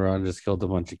group went around and just killed a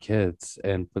bunch of kids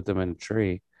and put them in a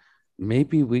tree.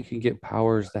 Maybe we can get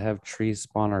powers to have trees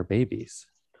spawn our babies.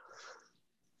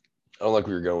 I don't like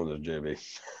where you're going with this,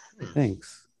 JB.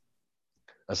 Thanks.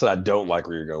 I said I don't like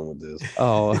where you're going with this.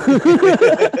 Oh.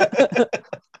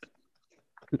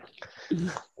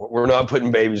 We're not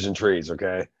putting babies in trees,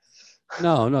 okay?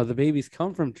 No, the babies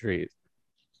come from trees.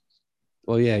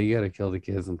 Well, yeah, you got to kill the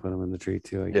kids and put them in the tree,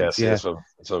 too, I guess. Yes,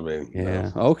 that's what I mean.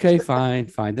 Yeah, okay, fine.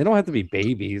 They don't have to be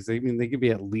babies. I mean, they could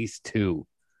be at least 2.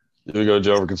 You go to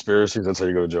jail for conspiracies? That's how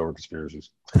you go to jail for conspiracies.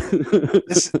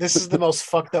 This is the most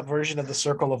fucked up version of the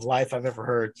circle of life I've ever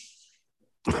heard.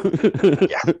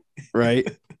 Yeah. Right.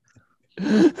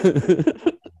 You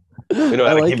know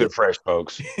how to keep it fresh,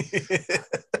 folks.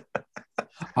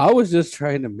 I was just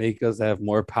trying to make us have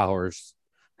more powers.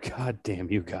 God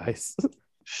damn you guys.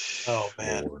 Oh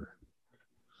man. Lord.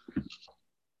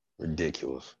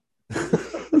 Ridiculous.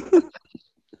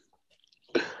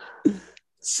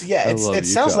 So yeah, it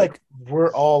sounds like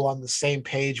we're all on the same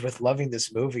page with loving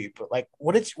this movie, but like,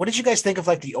 what did you guys think of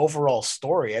like the overall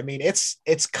story? I mean, it's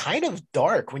kind of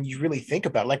dark when you really think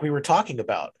about it, like we were talking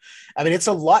about. I mean, it's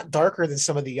a lot darker than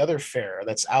some of the other fare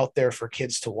that's out there for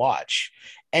kids to watch.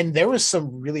 And there was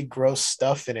some really gross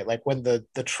stuff in it. Like when the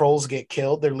trolls get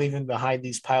killed, they're leaving behind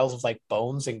these piles of like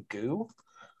bones and goo.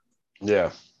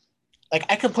 Yeah. Like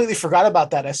I completely forgot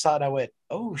about that. I saw it. I went,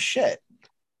 oh shit,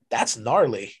 that's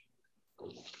gnarly.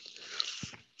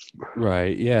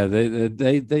 Right. Yeah.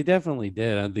 They definitely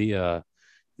did.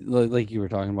 like you were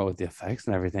talking about with the effects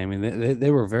and everything. I mean,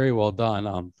 they were very well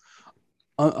done.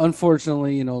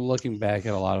 Unfortunately, looking back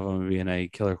at a lot of them, being a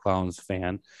Killer Clowns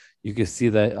fan, you can see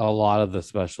that a lot of the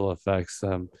special effects,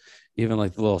 even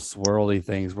like the little swirly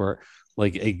things, were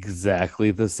like exactly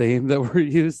the same that were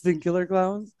used in Killer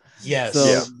Clowns. Yes.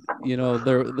 So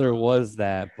there was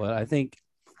that, but I think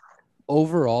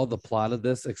overall the plot of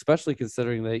this, especially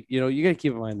considering that you got to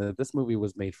keep in mind that this movie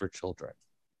was made for children,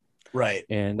 right?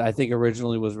 And I think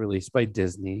originally was released by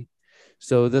Disney.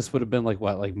 So this would have been like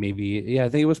what, like maybe, I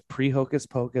think it was pre Hocus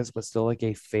Pocus, but still like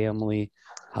a family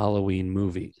Halloween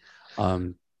movie.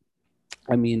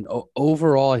 I mean,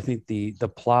 overall, I think the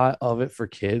plot of it for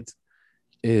kids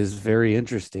is very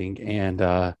interesting, and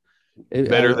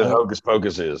better than Hocus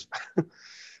Pocus is.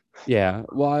 Yeah.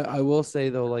 Well, I will say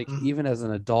though, like even as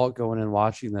an adult going and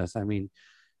watching this, I mean,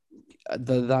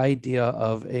 the idea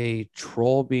of a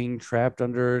troll being trapped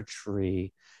under a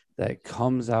tree that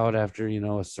comes out after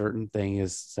a certain thing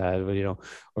is said, but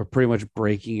or pretty much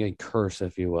breaking a curse,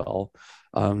 if you will,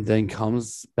 then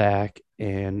comes back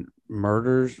and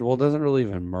murders. Well, doesn't really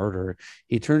even murder.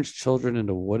 He turns children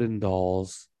into wooden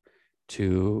dolls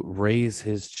to raise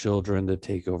his children to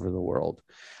take over the world.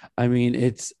 I mean,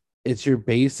 it's your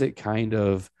basic kind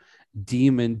of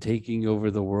demon taking over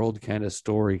the world kind of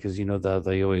story, because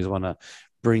they always want to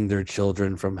bring their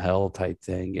children from hell type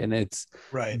thing, and it's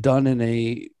done in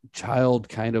a child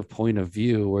kind of point of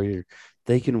view where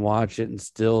they can watch it and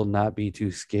still not be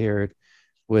too scared,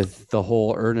 with the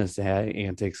whole Ernest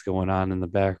antics going on in the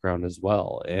background as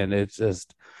well. And it's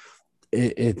just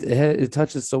it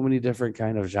touches so many different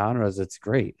kind of genres. It's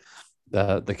great.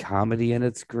 The comedy in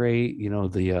it's great.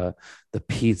 The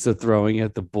pizza throwing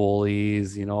at the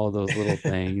bullies, all those little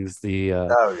things.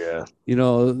 Oh yeah.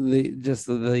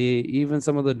 Even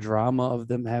some of the drama of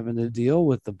them having to deal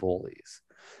with the bullies.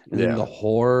 And then the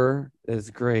horror is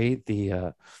great.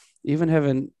 Even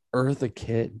having Eartha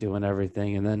Kitt doing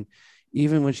everything, and then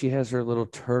even when she has her little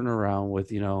turnaround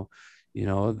with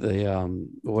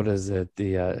what is it,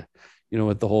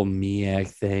 with the whole Miak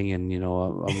thing, and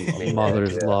a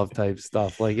mother's love type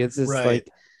stuff. Like, it's just like,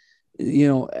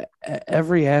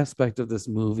 every aspect of this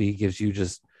movie gives you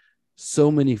just so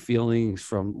many feelings,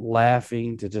 from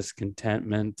laughing to just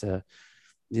contentment to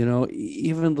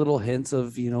even little hints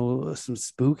of some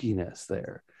spookiness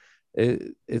there.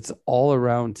 It's all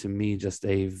around, to me, just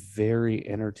a very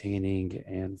entertaining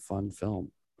and fun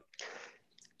film.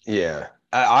 Yeah,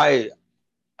 I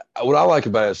what I like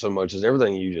about it so much is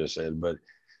everything you just said, but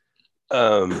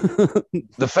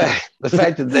the fact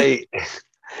that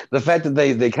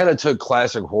they kind of took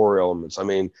classic horror elements. I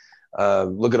mean,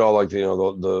 look at all like the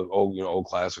old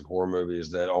classic horror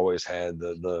movies that always had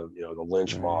the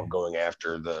lynch mob going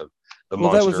after the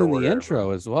monster. That was in the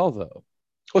intro as well, though.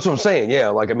 That's what I'm saying. Yeah,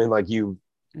 like I mean, like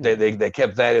they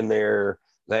kept that in there.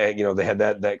 They they had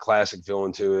that classic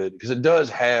feeling to it, because it does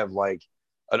have like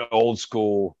an old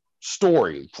school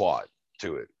story plot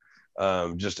to it,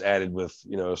 just added with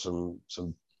some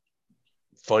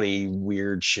funny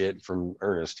weird shit from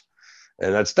Ernest.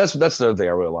 And that's another thing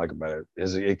I really like about it,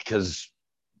 is it because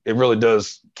it really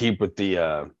does keep with the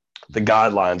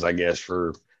guidelines, I guess,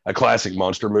 for a classic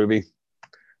monster movie,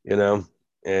 and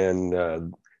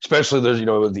especially there's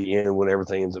at the end when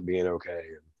everything ends up being okay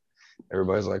and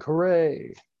everybody's like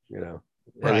hooray,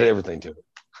 has everything to it.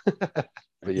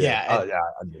 But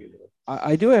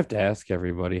I do have to ask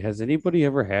everybody, has anybody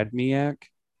ever had Miak?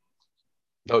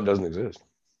 No, it doesn't exist.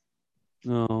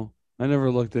 No, I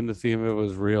never looked into see if it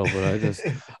was real, but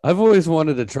I've always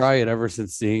wanted to try it ever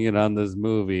since seeing it on this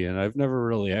movie, and I've never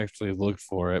really actually looked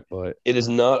for it. But it is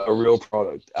not a real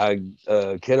product. I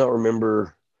cannot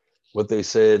remember what they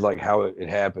said, like how it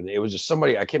happened. It was just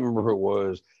somebody, I can't remember who it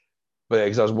was, but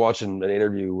because I was watching an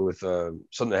interview with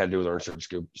something that had to do with Ernest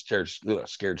Scared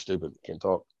Stupid, can't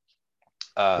talk.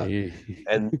 And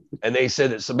they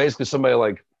said that, so basically somebody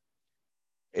like,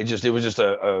 it was just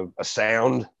a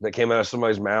sound that came out of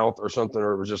somebody's mouth or something,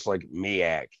 or it was just like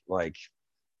Miak, like,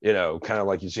 kind of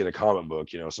like you see in a comic book,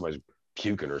 somebody's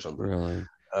puking or something. Really?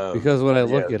 Because when I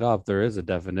look it up, there is a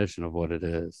definition of what it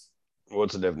is.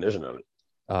 What's the definition of it?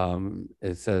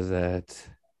 It says that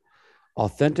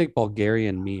authentic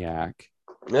Bulgarian Miak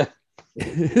that's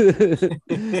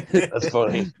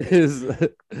funny, is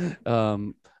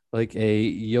like a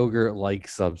yogurt-like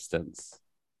substance.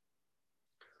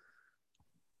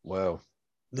 Wow.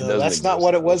 No, that's not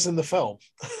what it was in the film.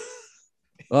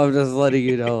 Well, I'm just letting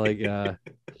you know, like, that's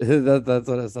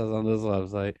what it says on this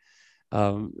website.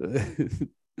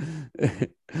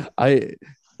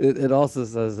 It also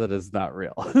says that it's not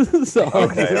real. So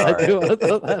okay, I do want to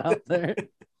throw that out there.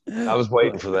 I was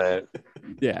waiting for that.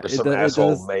 Yeah, Or some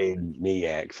asshole made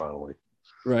MEAC finally.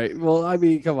 Right. Well, I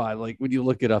mean, come on. Like when you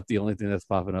look it up, the only thing that's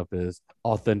popping up is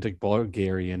authentic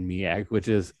Bulgarian MEAC, which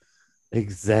is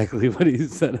exactly what he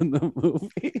said in the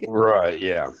movie. Right.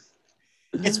 Yeah.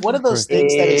 It's one of those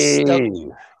things that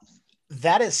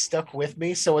is stuck with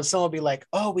me. So when someone be like,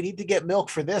 "Oh, we need to get milk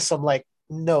for this," I'm like,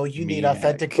 "No, you need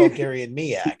authentic Bulgarian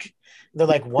MEAC." They're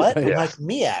like, "What?" I'm like,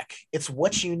 "MEAC. It's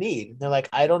what you need." They're like,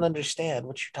 "I don't understand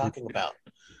what you're talking about."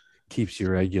 Keeps you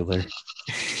regular.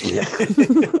 Yeah.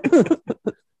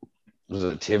 Was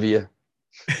it Activia?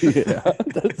 Yeah,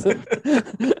 that's it.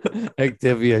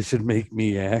 Activia should make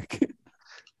MEAC.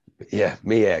 Yeah,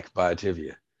 MEAC by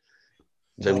Activia.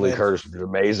 Jamie Lee Curtis did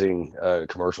amazing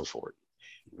commercials for it.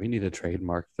 We need to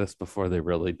trademark this before they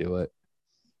really do it.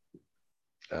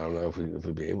 I don't know if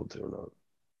we'd be able to or not.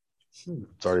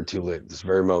 It's already too late. This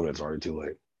very moment, it's already too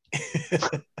late.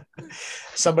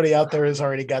 Somebody out there has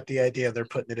already got the idea. They're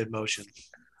putting it in motion.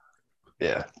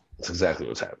 Yeah, that's exactly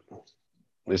what's happening.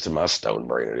 At least in my stone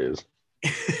brain, it is.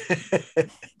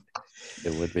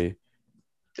 It would be.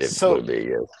 It would be,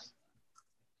 yeah.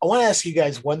 I want to ask you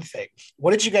guys one thing.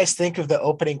 What did you guys think of the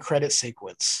opening credit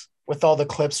sequence with all the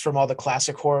clips from all the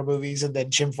classic horror movies and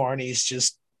then Jim Varney's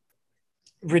just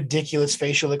ridiculous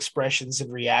facial expressions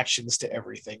and reactions to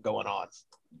everything going on?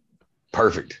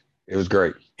 Perfect. It was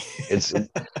great. It's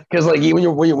because like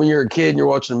when you're a kid and you're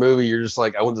watching a movie, you're just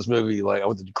like, I want this movie, like I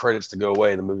want the credits to go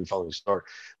away and the movie finally start.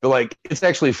 But like it's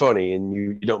actually funny and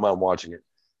you don't mind watching it.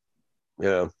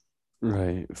 Yeah.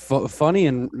 Right. Funny,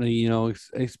 and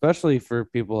especially for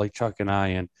people like Chuck and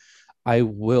and I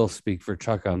will speak for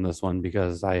Chuck on this one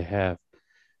because I have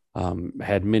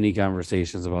had many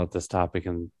conversations about this topic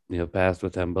in the past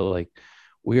with him, but like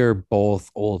we are both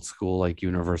old school like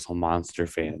Universal monster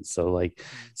fans, so like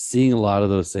seeing a lot of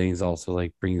those things also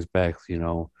like brings back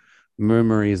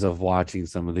memories of watching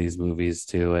some of these movies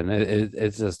too, and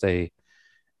it's just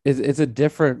it's a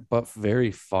different but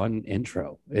very fun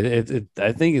intro.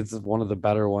 I think it's one of the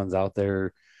better ones out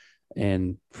there,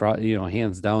 and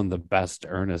hands down the best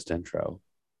Ernest intro.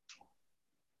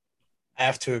 I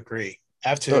have to agree.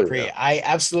 Yeah. I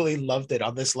absolutely loved it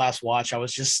on this last watch. I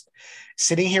was just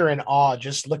sitting here in awe,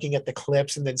 just looking at the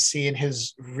clips and then seeing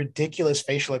his ridiculous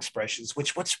facial expressions,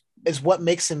 which is what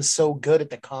makes him so good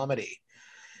at the comedy.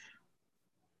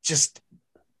 Just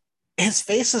his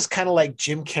face is kind of like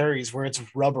Jim Carrey's, where it's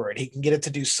rubber and he can get it to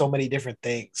do so many different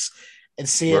things. And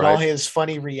seeing all his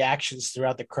funny reactions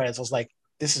throughout the credits, I was like,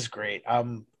 this is great.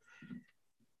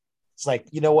 It's like,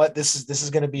 you know what? This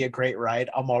is going to be a great ride.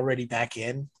 I'm already back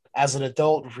in. As an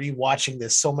adult, rewatching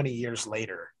this so many years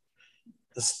later,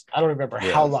 I don't remember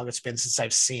how long it's been since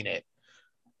I've seen it,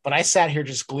 but I sat here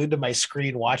just glued to my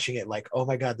screen watching it like, oh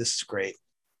my God, this is great.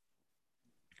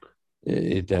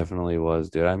 It definitely was,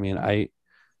 dude. I mean,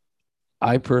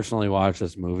 I personally watch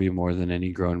this movie more than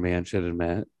any grown man should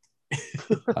admit.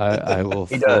 I will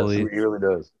He really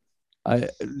does.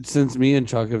 Since me and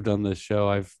Chuck have done this show,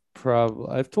 I've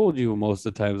told you most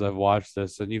of the times I've watched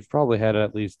this, and you've probably had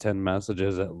at least 10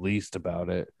 messages at least about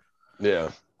it. Yeah.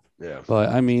 But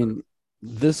I mean,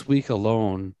 this week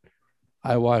alone,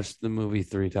 I watched the movie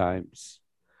 3 times.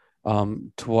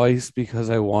 Twice because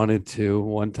I wanted to,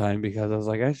 one time because I was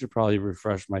like, I should probably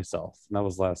refresh myself. And that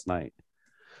was last night.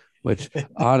 Which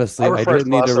honestly, I didn't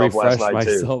need to refresh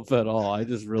myself at all. I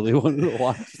just really wanted to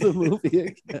watch the movie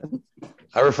again.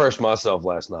 I refreshed myself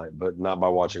last night, but not by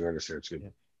watching Ernest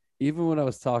Scared. Even when I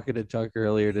was talking to Chuck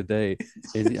earlier today,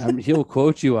 he'll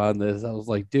quote you on this. I was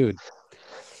like, dude,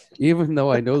 even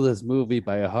though I know this movie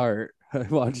by heart, I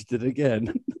watched it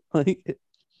again. Like,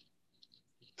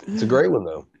 it's a great one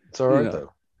though. It's all right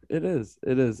though. It is.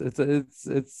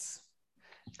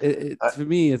 For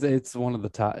me, it's one of the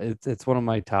top. It's one of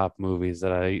my top movies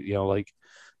that I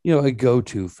a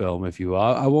go-to film, if you will.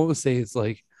 I won't say it's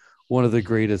like one of the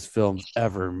greatest films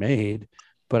ever made,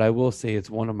 but I will say it's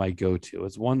one of my go-to.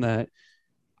 It's one that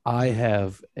I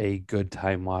have a good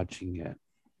time watching it.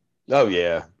 Oh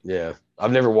yeah.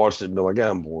 I've never watched it and been like,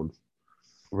 I'm bored.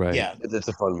 Right. Yeah. It's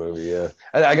a fun movie. Yeah.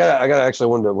 I got actually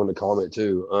wanted to comment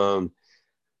too.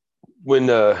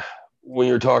 When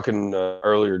you're talking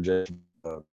earlier, Jay,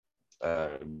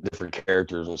 different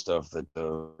characters and stuff that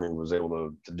he was able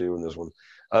to do in this one.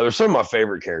 There's some of my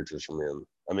favorite characters from him.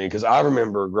 I mean, because I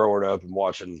remember growing up and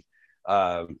watching,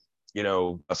 I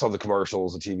saw the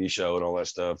commercials, the TV show, and all that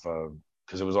stuff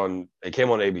because it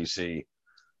came on ABC.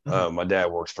 Mm-hmm. My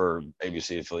dad works for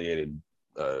ABC affiliated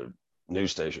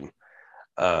news station,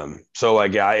 so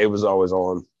like it was always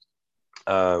on.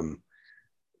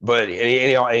 But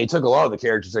he took a lot of the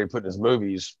characters they put in his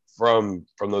movies from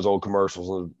those old commercials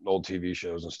and old TV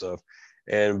shows and stuff.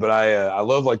 But I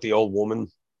love like the old woman,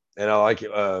 and I like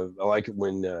it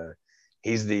when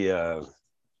he's the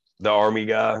army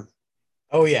guy.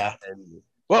 Oh yeah. And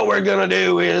what we're gonna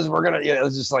do is we're gonna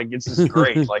it's just like it's just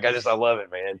great. Like I love it,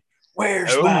 man.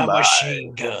 Where's Oh my my.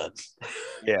 machine gun?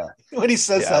 Yeah. When he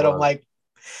says Yeah, that, I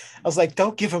was like,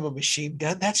 don't give him a machine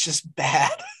gun. That's just bad.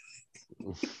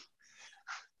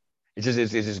 It's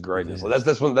just greatness.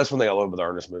 That's one thing I love about the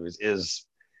Ernest movies is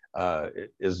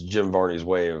Jim Varney's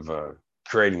way of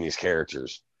creating these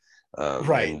characters.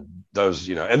 Right. And those,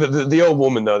 and the old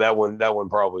woman though, that one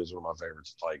probably is one of my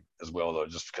favorites, like as well though,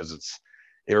 just because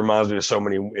it reminds me of so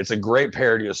many. It's a great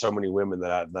parody of so many women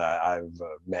that I've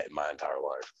met in my entire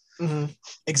life. Mm-hmm.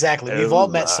 Exactly. We've all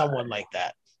met someone like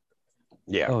that.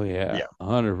 Yeah. Oh yeah.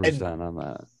 100% on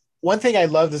that. One thing I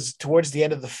loved is towards the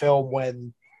end of the film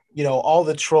when, all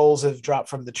the trolls have dropped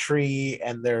from the tree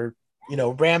and they're,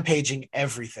 rampaging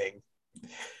everything.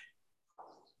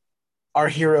 Our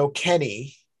hero,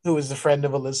 Kenny, who is the friend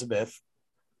of Elizabeth,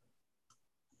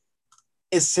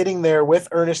 is sitting there with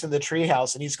Ernest in the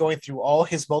treehouse, and he's going through all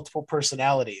his multiple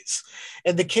personalities.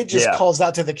 And the kid just calls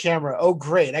out to the camera, "Oh,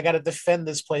 great. I got to defend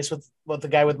this place with the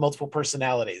guy with multiple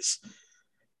personalities."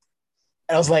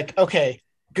 And I was like, okay,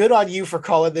 good on you for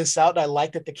calling this out. And I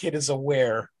like that the kid is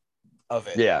aware of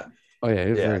it. Yeah. Oh yeah,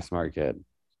 he's a very smart kid.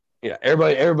 Yeah.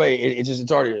 Everybody, it's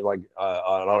already like an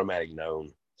automatic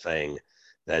known thing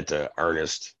that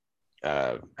Ernest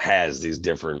has these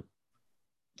different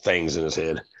things in his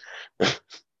head.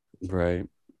 Right.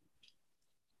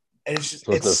 And it's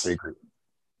no secret.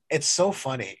 It's so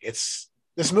funny. This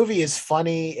movie is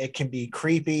funny. It can be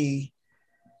creepy.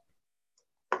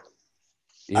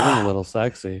 Even a little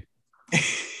sexy.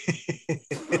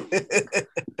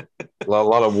 A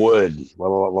lot of wood. A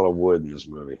lot of wood in this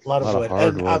movie. A lot of wood.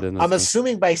 Hardwood in this I'm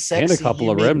assuming by sexy, and a couple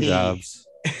of rim jobs.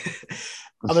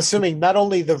 I'm assuming not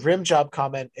only the rim job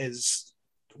comment is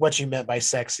what you meant by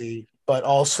sexy, but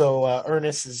also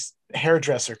Ernest's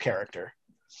hairdresser character.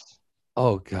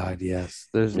 Oh God, yes.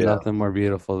 There's nothing more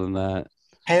beautiful than that.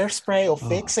 Hairspray will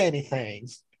fix anything.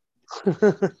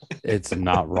 It's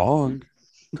not wrong.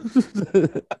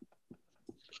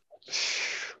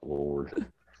 Lord.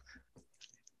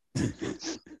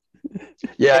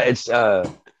 Yeah, it's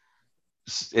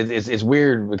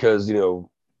weird because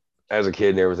as a kid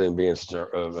and everything, being such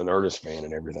an Ernest fan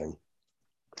and everything,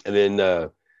 and then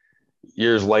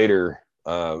years later,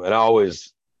 and I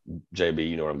always, JB,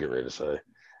 you know what I'm getting ready to say,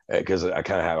 because I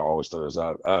kind of have always throw this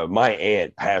out. My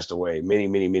aunt passed away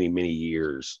many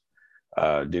years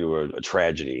due to a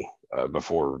tragedy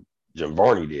before Jim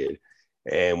Varney did,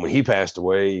 and when he passed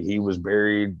away, he was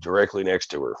buried directly next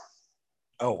to her.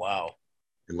 Oh wow!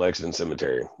 In Lexington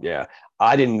Cemetery. Yeah,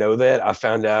 I didn't know that. I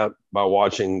found out by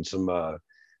watching some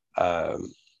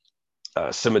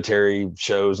cemetery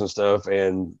shows and stuff,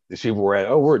 and these people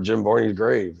were we're at Jim Varney's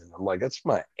grave, and I'm like, that's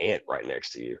my aunt right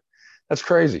next to you. That's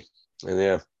crazy. And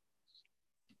yeah,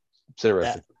 it's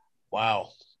interesting. Wow.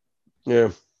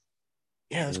 Yeah.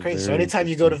 Yeah, that's crazy. So anytime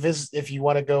you go to visit, if you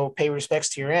want to go pay respects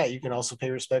to your aunt, you can also pay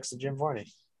respects to Jim Varney.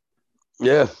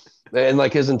 Yeah, and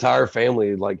like his entire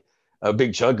family, like a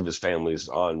big chunk of his family is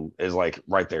like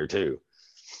right there too.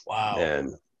 Wow.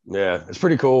 And yeah, it's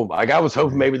pretty cool. Like I was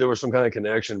hoping maybe there was some kind of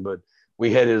connection, but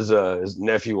we had his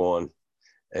nephew on,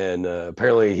 and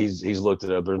apparently he's looked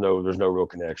it up. There's no real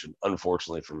connection,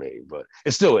 unfortunately for me, but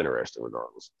it's still interesting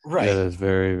regardless. Right. Yeah, that's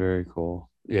very, very cool.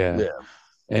 Yeah. Yeah.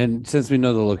 And since we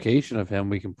know the location of him,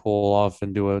 we can pull off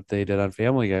and do what they did on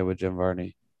Family Guy with Jim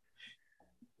Varney.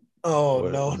 Oh,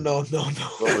 What? no. What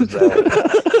was that?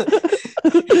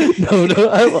 No.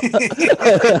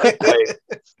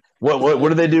 What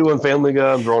did they do on Family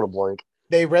Guy? I'm drawing a blank.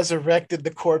 They resurrected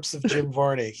the corpse of Jim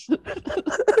Varney. Did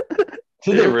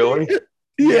they really?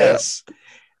 Yes.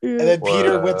 And then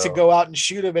Peter Wow. went to go out and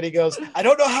shoot him, and he goes, "I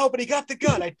don't know how, but he got the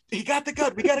gun. He got the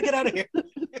gun. We got to get out of here."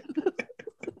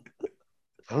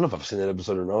 I don't know if I've seen that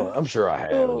episode or not. I'm sure I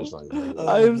have.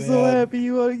 I am so happy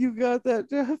you got that,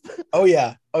 Jeff. Oh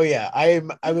yeah.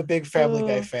 I'm a big Family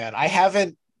Guy fan. I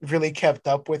haven't really kept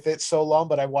up with it so long,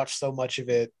 but I watched so much of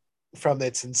it from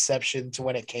its inception to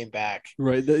when it came back.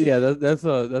 Right. That's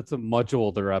a much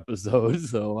older episode.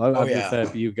 So I'm just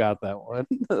happy you got that one.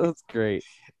 That's great.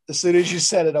 As soon as you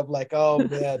said it, I'm like, oh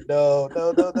man, no.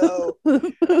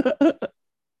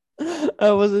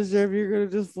 I wasn't sure if you were gonna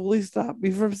just fully stop me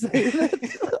from saying that.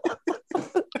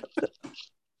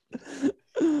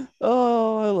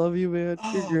 Oh, I love you, man.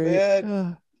 You're great.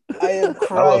 Man. I am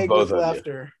crying both with of you.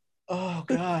 laughter. Oh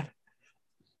God.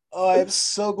 Oh, I'm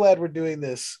so glad we're doing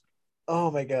this. Oh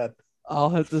my God.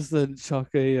 I'll have to send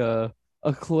Chuck a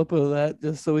clip of that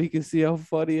just so he can see how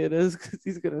funny it is, because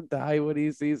he's gonna die when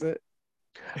he sees it.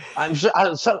 I'm sure.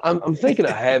 I'm thinking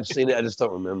I have seen it. I just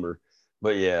don't remember.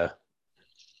 But yeah,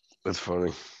 that's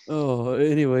funny. Oh,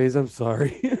 anyways, I'm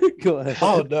sorry. Go ahead.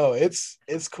 Oh no, it's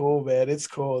cool, man. It's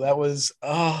cool. That was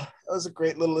a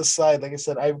great little aside. Like I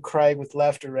said, I'm crying with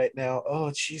laughter right now.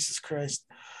 Oh Jesus Christ.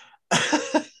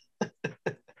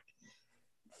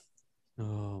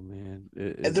 Oh man.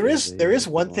 And there is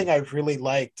one thing I really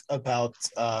liked about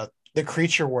the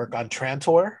creature work on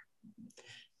Trantor.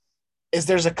 Is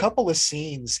there's a couple of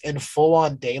scenes in full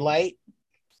on daylight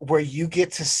where you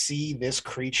get to see this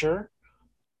creature,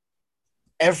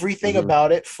 everything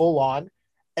about it full on,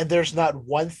 and there's not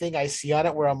one thing I see on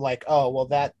it where I'm like, oh well,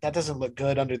 that doesn't look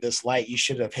good under this light. You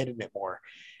should have hidden it more.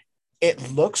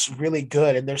 It looks really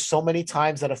good, and there's so many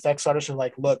times that effects artists are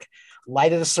like, look,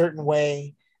 light it a certain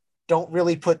way. Don't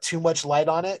really put too much light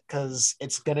on it because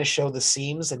it's going to show the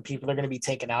seams and people are going to be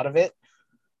taken out of it.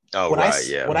 Oh, when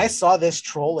yeah. When I saw this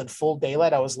troll in full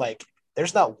daylight, I was like,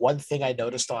 there's not one thing I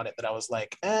noticed on it that I was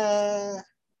like,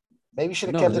 maybe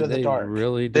should have kept it in the dark.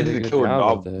 Really They did a did a good killer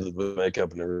job job with it. with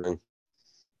makeup and everything.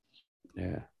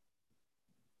 Yeah.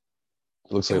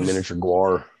 It looks like a miniature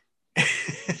guar.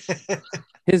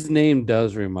 His name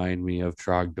does remind me of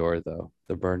Trogdor, though,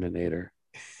 the Burninator.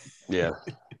 Yeah.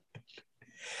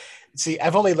 See,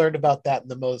 I've only learned about that in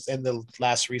the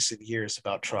last recent years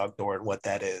about Trogdor and what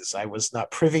that is. I was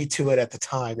not privy to it at the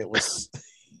time. It was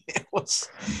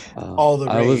all the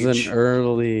rage. I was an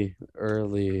early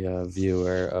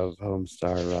viewer of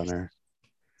Homestar Runner.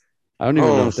 I don't even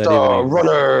know if that even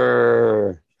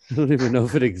Runner. I don't even know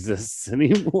if it exists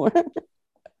anymore.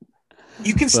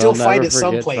 You can still find it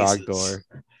some places. Trogdor.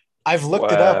 I've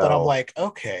looked it up and I'm like,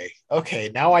 okay,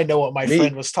 now I know what my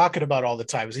friend was talking about all the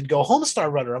time. He'd go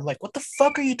Homestar Runner. I'm like, what the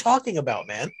fuck are you talking about,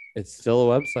 man? It's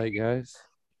still a website, guys.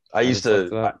 I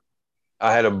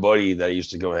had a buddy that I used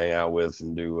to go hang out with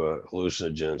and do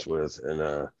hallucinogens with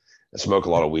and smoke a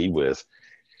lot of weed with.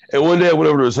 And one day I went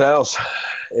over to his house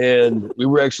and we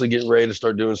were actually getting ready to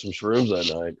start doing some shrooms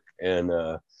that night.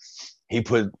 And he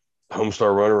put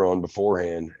Homestar Runner on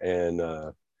beforehand. And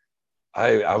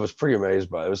I was pretty amazed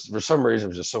by it. It was, for some reason, it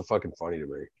was just so fucking funny to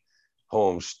me.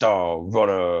 Homestar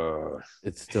Runner.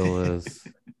 It still is.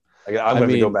 I'm going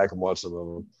to go back and watch some of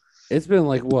them. It's been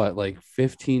like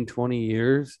 15, 20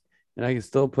 years, and I can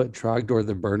still put Trogdor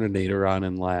the Burninator on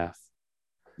and laugh.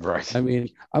 Right. I mean,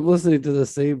 I'm listening to the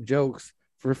same jokes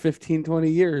for 15, 20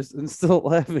 years and still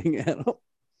laughing at them.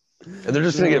 And they're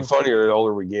just going to get funnier the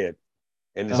older we get.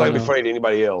 And it's not going to be funny to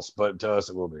anybody else, but to us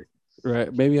it will be.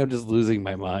 Right. Maybe I'm just losing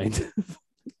my mind.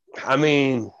 I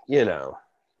mean, it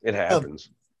happens.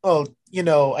 I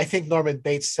think Norman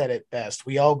Bates said it best.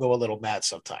 We all go a little mad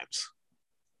sometimes.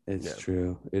 It's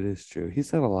true. It is true. He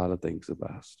said a lot of things the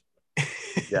best.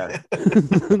 Yeah.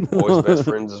 Boy's best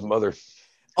friend's his mother.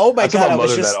 Oh my God. I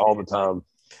was just that all the time.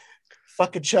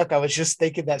 Fucking Chuck. I was just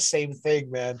thinking that same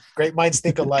thing, man. Great minds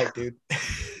think alike, dude.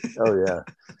 Oh yeah.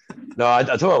 No, I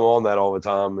tell my mom that all the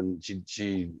time, and she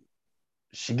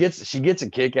gets a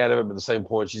kick out of it, but at the same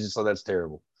point, she's just like, that's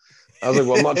terrible. I was like,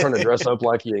 well, I'm not trying to dress up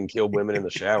like you and kill women in the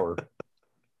shower.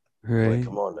 Right. Like,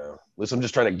 come on now. At least I'm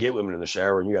just trying to get women in the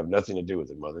shower, and you have nothing to do with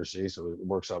it, mother. See, so it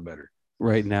works out better.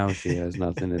 Right now, she has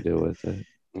nothing to do with it.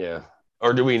 Yeah.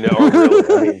 Or do we know?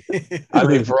 Really? I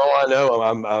mean, for all I know,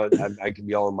 I could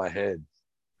be all in my head.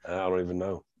 I don't even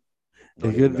know.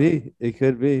 It could be. It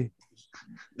could be.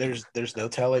 There's no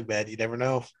telling, man. You never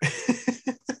know.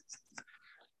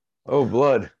 Oh,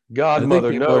 blood.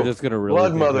 Godmother, people no. are just going to really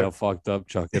Blood think mother. how fucked up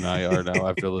Chuck and I are now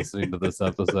after listening to this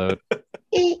episode.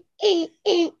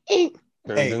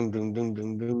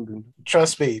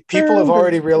 Trust me, people have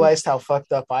already realized how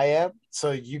fucked up I am.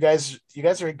 So you guys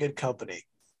are in good company.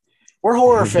 We're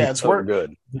horror fans. We're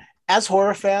good. As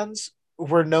horror fans,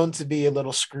 we're known to be a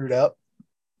little screwed up.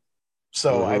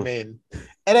 So I mean,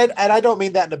 and I don't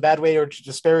mean that in a bad way or to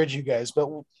disparage you guys, but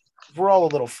we're all a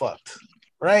little fucked,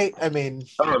 right? I mean,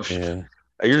 yeah.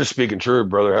 You're just speaking true,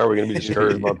 brother. How are we going to be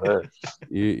discouraged about that?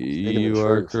 You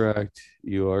are correct.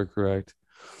 You are correct.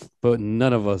 But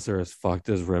none of us are as fucked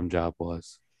as Rimjob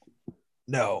was.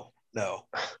 No.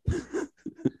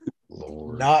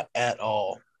 Lord. Not at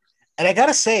all. And I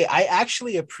gotta say, I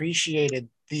actually appreciated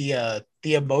the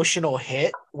emotional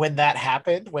hit when that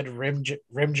happened, when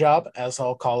Rimjob, as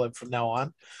I'll call him from now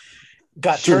on,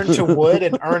 got turned to wood,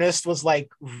 and Ernest was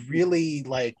like really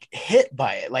like hit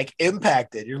by it, like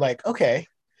impacted. You're like, okay,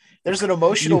 there's an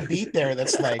emotional beat there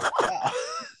that's like, wow.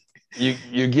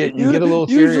 You get a little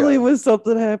usually when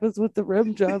something happens with the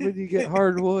Rimjob and you get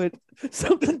hardwood,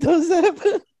 something does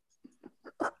happen.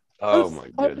 Oh my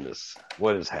goodness,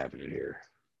 what is happening here?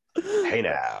 Hey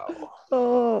now.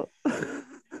 Oh.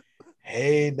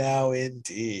 Hey now,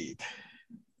 indeed.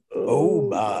 Oh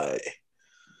my.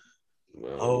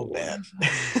 Well, Oh man.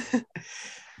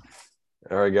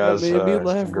 All right, guys. That made me it's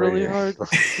laugh been great really here. hard.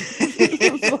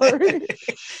 I'm sorry.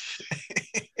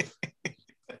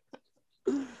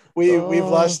 We've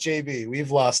lost JB.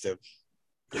 We've lost him.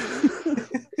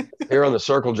 Here on the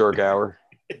Circle Jerk Hour,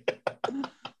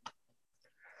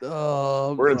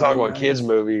 Oh, we're going to talk about kids'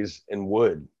 movies and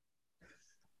wood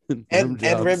and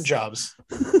rim jobs.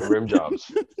 and rim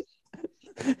jobs.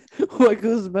 What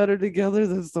goes better together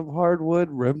than some hardwood,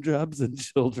 rim jobs, and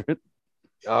children?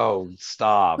 Oh,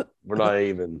 stop. We're not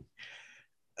even.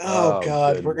 Oh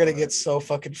God, good we're gonna Lord. get so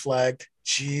fucking flagged.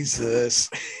 Jesus.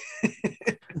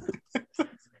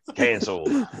 Canceled.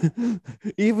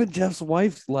 Even Jeff's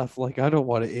wife's left. Like, I don't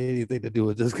want anything to do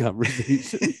with this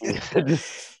conversation.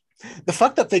 The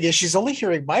fucked up thing is she's only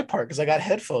hearing my part because I got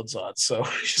headphones on. So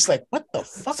she's like, what the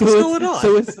fuck So is it's- going on?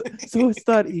 So it's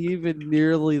not even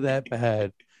nearly that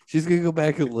bad. She's gonna go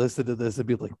back and listen to this and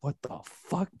be like, "What the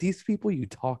fuck? These people, you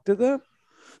talk to them?"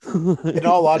 In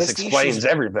all This honesty, explains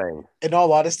everything. in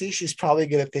all honesty, she's probably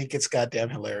gonna think it's goddamn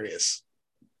hilarious.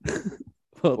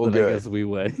 Well, Well, then I good. guess we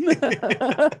win.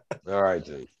 All right,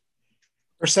 dude.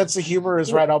 Her sense of humor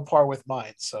is right on par with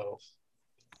mine. So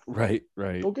right.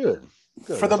 Well, good.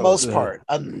 Good. for the That's all most good. part,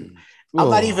 I'm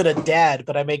not even a dad,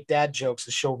 but I make dad jokes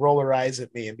and she'll roll her eyes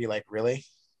at me and be like, really?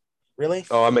 Really?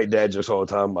 Oh, I make dad jokes all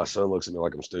the time. My son looks at me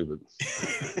like I'm stupid.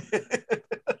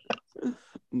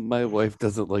 My wife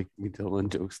doesn't like me telling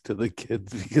jokes to the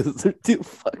kids because they're too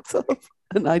fucked up,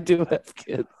 and I do have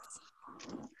kids.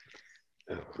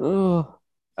 Oh,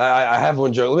 I have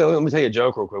one joke. Let me tell you a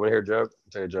joke real quick. Want to hear a joke?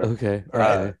 I'll tell you a joke.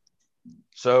 okay.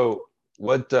 So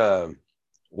what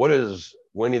does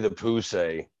Winnie the Pooh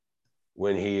say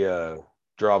when he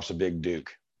drops a big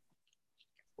Duke?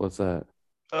 What's that?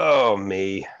 Oh,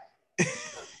 me.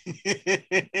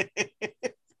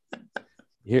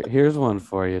 Here's one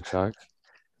for you, Chuck.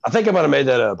 I think I might have made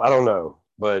that up. I don't know.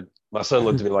 But my son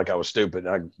looked at me like I was stupid.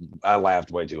 And I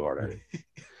laughed way too hard at it.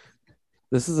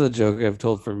 This is a joke I've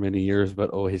told for many years, but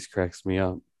always cracks me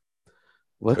up.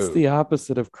 What's Who? the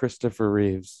opposite of Christopher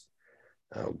Reeves?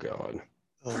 Oh, God.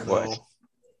 Oh, no. What?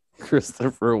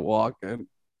 Christopher Walken.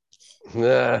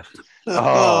 Nah.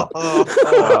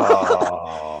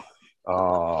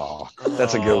 Oh,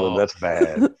 that's a good one. That's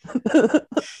bad.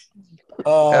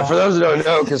 And for those who don't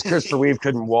know, because Christopher Reeve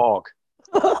couldn't walk.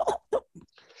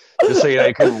 Just so you know,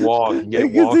 he couldn't walk. You get It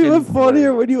gets walking. even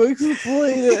funnier when you explain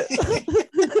it.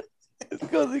 It's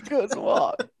because he couldn't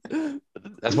walk.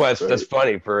 That's why that's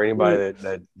funny for anybody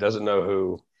that doesn't know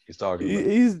who he's talking about.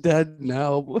 He's dead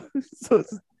now. So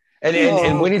it's-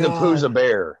 And Winnie the God. Pooh's a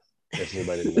bear. If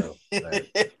anybody didn't know. Right.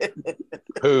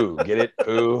 Pooh, get it?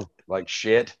 Pooh, like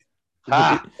shit.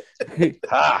 Ha!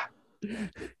 Ha!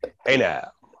 Hey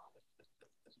now.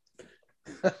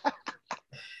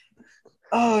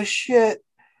 Oh shit.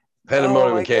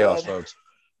 Pandemonium Oh, and chaos, God. folks.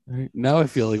 now I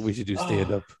feel like we should do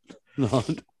stand up.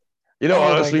 You know, Oh,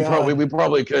 my honestly, God. we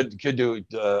probably could do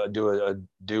a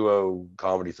duo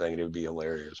comedy thing. It would be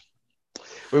hilarious.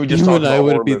 We would just You talk and I about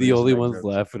would horror be the movies only and make ones jokes.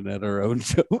 laughing at our own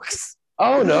jokes.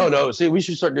 Oh no! See, we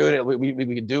should start doing it.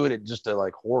 We could do it at just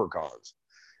like horror cons.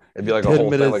 It'd be like a 10 whole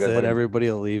thing. minutes Like in, a, everybody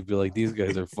will leave. Be like, these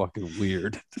guys are fucking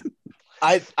weird.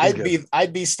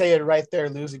 I'd be staying right there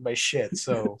losing my shit.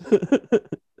 So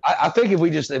I think if we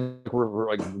just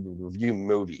like review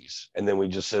movies and then we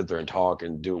just sit there and talk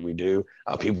and do what we do,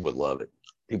 people would love it.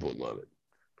 People would love it.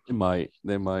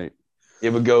 They might.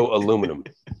 It would go aluminum.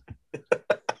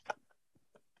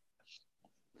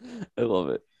 I love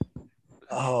it.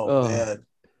 oh man.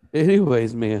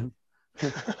 Anyways, man,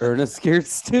 Ernest Scared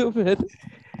Stupid.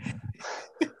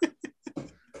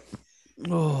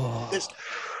 Oh,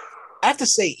 I have to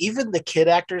say, even the kid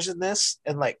actors in this,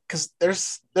 and like, because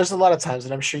there's a lot of times,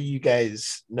 and I'm sure you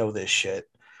guys know this shit.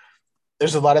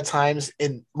 There's a lot of times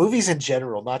in movies in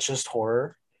general, not just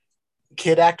horror,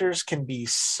 kid actors can be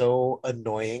so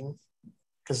annoying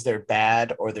because they're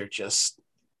bad or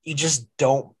you just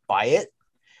don't buy it.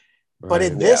 But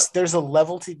in this, there's a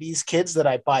level to these kids that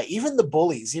I buy. Even the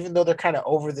bullies, even though they're kind of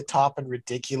over the top and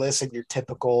ridiculous and your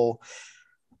typical,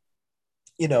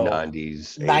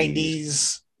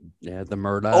 90s yeah, the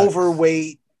Murdoch.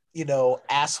 overweight,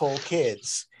 asshole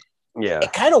kids. Yeah.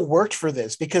 It kind of worked for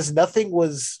this because nothing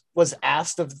was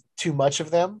asked of too much of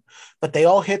them, but they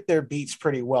all hit their beats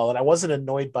pretty well. And I wasn't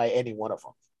annoyed by any one of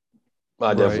them.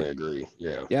 I definitely agree.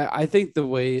 Yeah. Yeah, I think the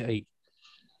way,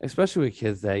 especially with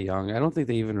kids that young, I don't think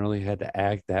they even really had to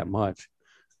act that much.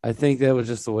 I think that was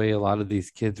just the way a lot of these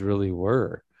kids really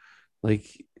were. Like,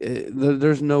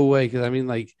 there's no way, because I mean,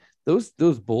 like those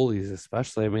bullies,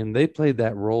 especially. I mean, they played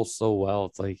that role so well.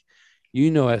 It's like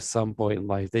you know, at some point in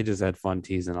life, they just had fun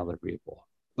teasing other people.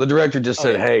 The director just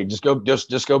said, yeah. "Hey, just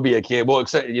go be a kid." Well,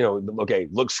 except okay,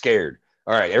 look scared.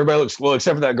 All right, everybody looks well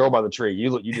except for that girl by the tree.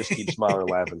 You just keep smiling and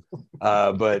laughing.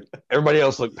 But everybody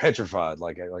else looked petrified.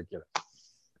 Like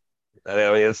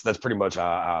I mean, that's pretty much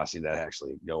how I see that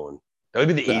actually going. That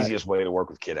would be the easiest way to work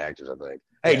with kid actors, I think.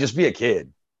 Hey, just be a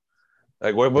kid.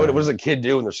 Like what does a kid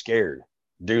do when they're scared?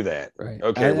 Do that. Right.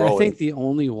 Okay. I think the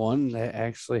only one that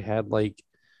actually had like,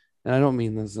 and I don't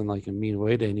mean this in like a mean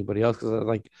way to anybody else, because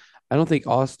like I don't think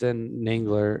Austin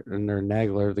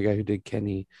Nagler, the guy who did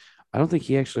Kenny, I don't think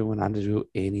he actually went on to do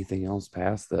anything else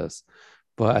past this.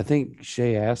 But I think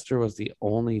Shay Astor was the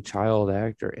only child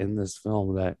actor in this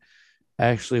film that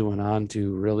actually went on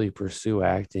to really pursue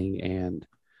acting and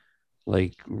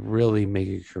like really make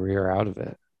a career out of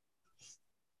it.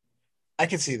 I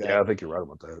can see that. Yeah, I think you're right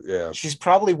about that. Yeah. She's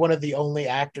probably one of the only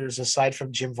actors aside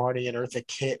from Jim Varney and Eartha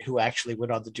Kitt who actually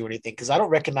went on to do anything, because I don't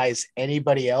recognize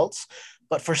anybody else.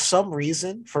 But for some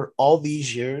reason, for all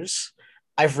these years,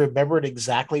 I've remembered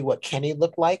exactly what Kenny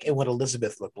looked like and what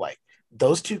Elizabeth looked like.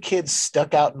 Those two kids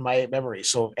stuck out in my memory.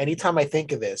 So anytime I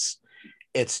think of this,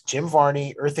 it's Jim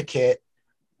Varney, Eartha Kitt,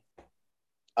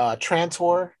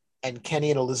 Trantor, and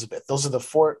Kenny and Elizabeth. Those are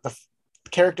the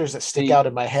characters that stick out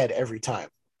in my head every time.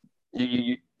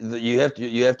 You have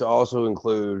to also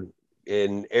include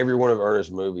in every one of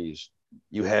Ernest's movies,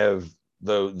 you have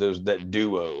that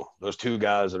duo, those two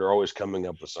guys that are always coming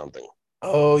up with something.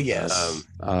 Oh yes,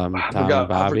 Tom and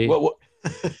Bobby.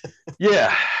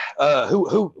 Yeah,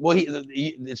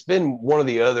 it's been one or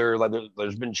the other. Like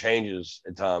there's been changes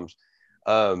at times.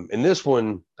 In this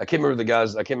one, I can't remember the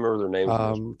guys. I can't remember their names.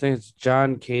 I think it's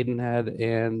John Cadenhead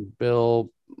and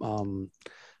Bill. I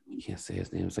can't say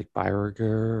his name. It's like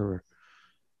Byriger.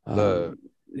 The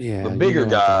bigger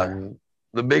guy.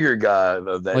 The bigger guy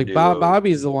of that. Like duo.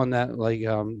 Bobby's the one that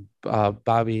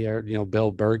Bobby or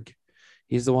Bill Berg.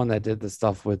 He's the one that did the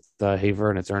stuff with Haver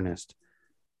and It's Ernest.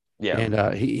 Yeah,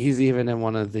 and he's even in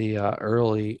one of the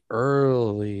early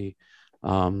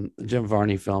Jim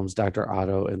Varney films, Dr.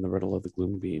 Otto and the Riddle of the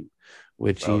Gloom Beam,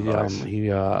 which he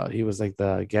was like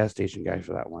the gas station guy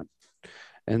for that one.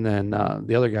 And then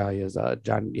the other guy is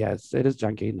John. Yes, it is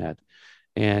John Cadenhead,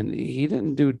 and he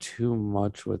didn't do too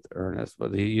much with Ernest,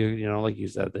 but like you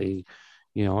said, they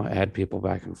had people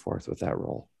back and forth with that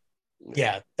role.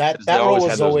 Yeah, that role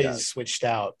was always switched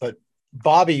out, but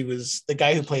Bobby was the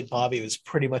guy who played Bobby was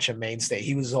pretty much a mainstay.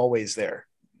 He was always there.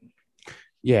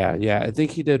 Yeah. I think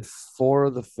he did 4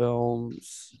 of the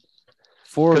films.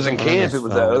 Because in Camp, it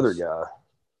was that other guy.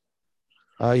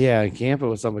 In Camp, it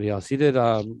was somebody else. He did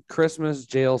Christmas,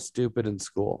 Jail, Stupid, and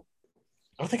School.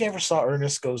 I don't think I ever saw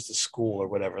Ernest Goes to School or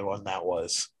whatever one that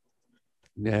was.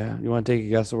 Yeah. You want to take a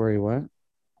guess of where he went?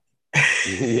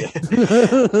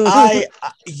 I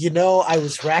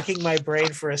was racking my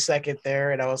brain for a second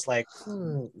there, and I was like,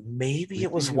 maybe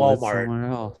it was Walmart. Somewhere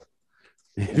else.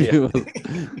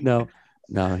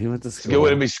 No, he went to school. Good way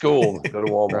to be school. Go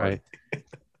to Walmart. Right.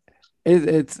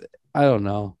 It's I don't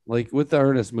know. Like with the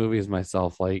Ernest movies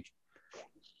myself, like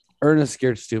Ernest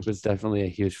Scared Stupid is definitely a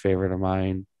huge favorite of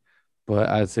mine. But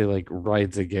I'd say like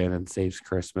Rides Again and Saves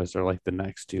Christmas are like the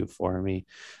next two for me.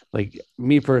 Like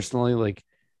me personally, like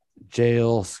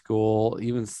Jail, School,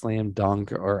 even Slam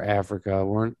Dunk or Africa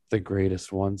weren't the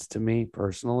greatest ones to me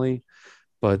personally,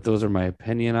 but those are my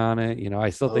opinion on it. I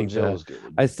still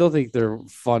think they're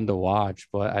fun to watch,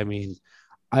 but I mean,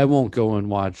 I won't go and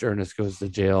watch Ernest Goes to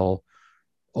Jail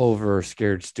over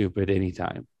Scared Stupid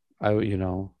anytime.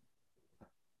 Right.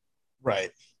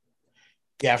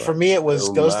 Yeah, for me it was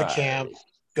Goes to Camp,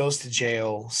 Goes to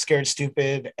Jail, Scared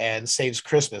Stupid, and Saves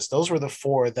Christmas. Those were the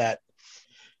 4 that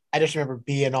I just remember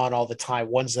being on all the time.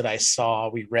 Ones that I saw,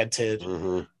 we rented,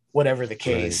 whatever the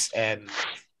case. Right. And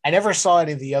I never saw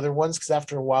any of the other ones because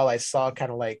after a while I saw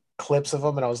kind of like clips of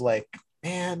them and I was like,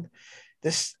 man,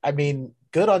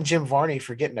 good on Jim Varney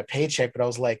for getting a paycheck. But I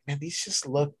was like, man, these just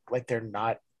look like they're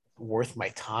not worth my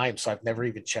time. So I've never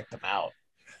even checked them out.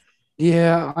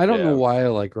 Yeah, I don't know why I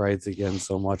like Rides Again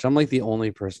so much. I'm like the only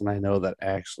person I know that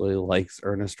actually likes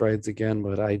Ernest Rides Again,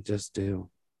 but I just do.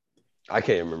 I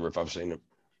can't remember if I've seen it.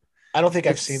 I don't think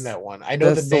I've seen that one. I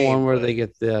know that's the name, one where they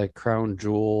get the crown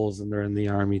jewels and they're in the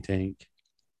army tank.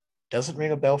 Doesn't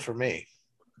ring a bell for me.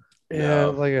 Yeah,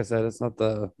 like I said, it's not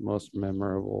the most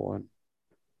memorable one.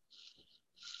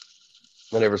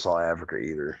 I never saw Africa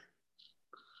either.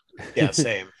 Yeah,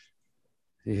 same.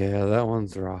 Yeah, that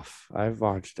one's rough. I've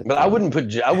watched it, but I wouldn't put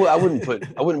Jail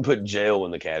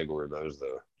in the category of those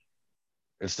though.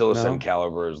 It's still the same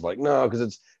caliber as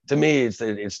because to me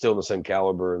it's still the same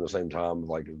caliber and the same time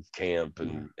like Camp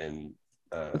and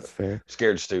That's fair.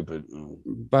 Scared Stupid.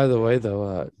 By the way,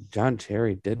 though, John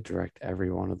Cherry did direct every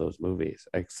one of those movies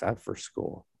except for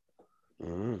School.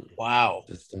 Wow.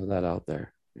 Just throw that out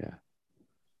there. Yeah.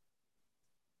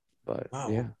 But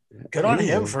yeah. Good on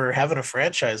him for having a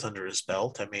franchise under his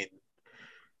belt. I mean,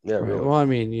 yeah, right. really. Well, I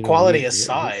mean, you know, quality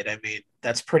aside, I mean,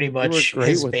 that's pretty much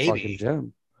his baby. Fucking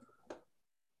Jim.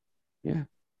 Yeah,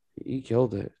 he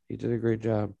killed it. He did a great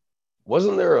job.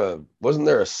 Wasn't there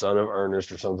a Son of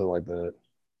Ernest or something like that?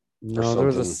 No, there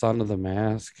was a Son of the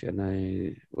Mask, and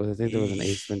I think there was an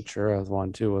Ace Ventura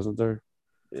one too, wasn't there?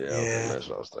 Yeah, that's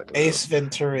what I was thinking. Ace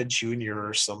Ventura Jr.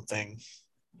 or something.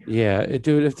 Yeah,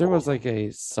 dude. If there was like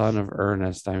a Son of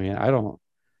Ernest, I mean, I don't.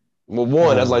 Well,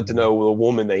 one, I'd like to know the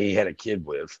woman that he had a kid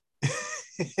with.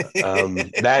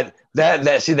 That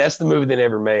see, that's the movie they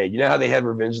never made. You know how they had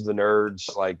Revenge of the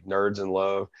Nerds, like Nerds in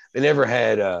Love. They never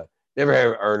had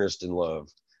Ernest in Love,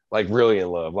 like really in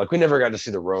love. Like we never got to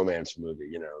see the romance movie.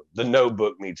 You know, The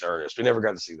Notebook meets Ernest. We never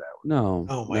got to see that one. No.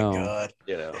 Oh my god.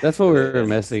 You know, that's what we were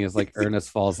missing. Is like Ernest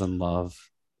falls in love.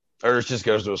 Ernest just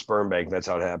goes to a sperm bank. That's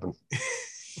how it happened.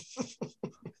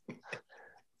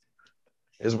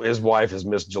 His wife is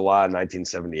Miss July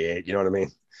 1978. You know what I mean?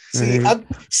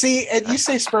 And you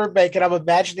say sperm bank, and I'm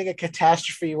imagining a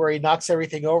catastrophe where he knocks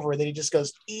everything over, and then he just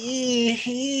goes,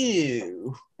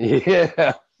 ew.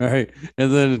 Yeah. Right.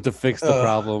 And then to fix the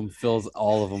problem, fills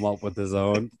all of them up with his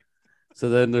own. So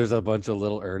then there's a bunch of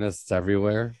little Ernests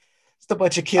everywhere. Just a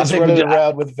bunch of kids running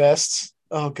around with vests.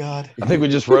 Oh God. I think we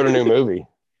just wrote a new movie.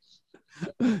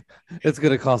 It's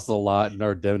gonna cost a lot in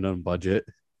our denim budget.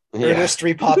 Ernest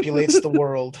repopulates the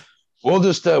world. We'll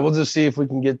just see if we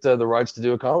can get the rights to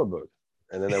do a comic book,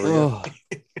 and then there we go.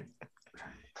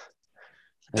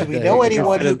 Do we know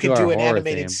anyone who could do an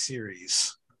animated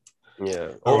series?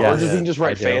 Yeah, or just we can just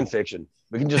write fan fiction.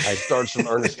 We can just start some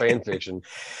Ernest fan fiction,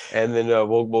 and then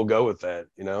we'll go with that.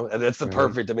 You know, and that's the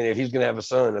perfect. I mean, if he's gonna have a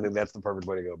son, I think that's the perfect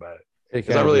way to go about it.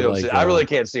 Because I really don't. I really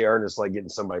can't see Ernest like getting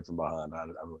somebody from behind. I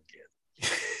really can't.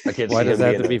 I can't. Why see does him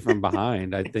that have to be from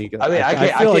behind? I think. I mean,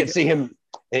 I can't see him.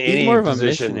 He's more of a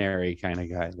missionary kind of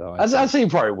guy, though. I think he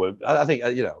probably would. I think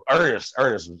Ernest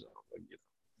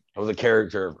was a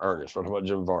character of Ernest. What about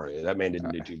Jim Varney? That man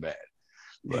didn't do too bad.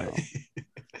 But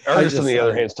Ernest, on the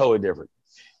other hand, is totally different.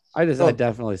 I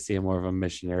definitely see him more of a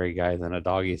missionary guy than a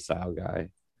doggy style guy.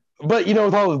 But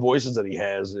with all the voices that he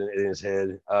has in his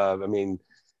head, I mean,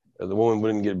 the woman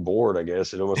wouldn't get bored. I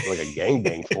guess it almost like a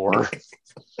gangbang for her.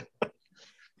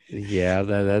 Yeah,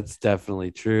 that's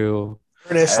definitely true.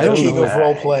 Ernest, the king of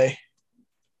role play.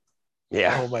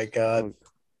 Yeah. Oh my God.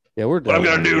 Yeah, what I'm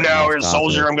gonna do now is,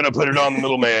 soldier, I'm gonna put it on the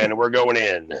middleman, and we're going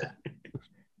in.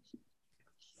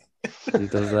 He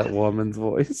does that woman's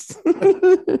voice.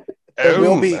 There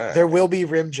will be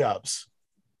rim jobs.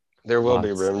 There will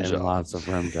be rim jobs. Lots of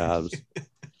rim jobs.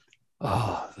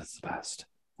 Oh, that's the best.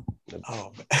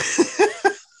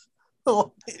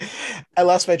 Oh, I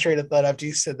lost my train of thought after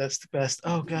you said that's the best.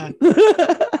 Oh God.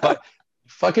 But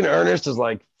fucking Ernest is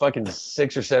like fucking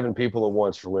 6 or 7 people at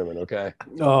once for women. Okay.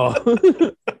 Oh.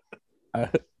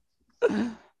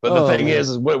 But the thing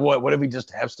is what if he just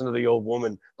taps into the old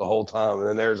woman the whole time, and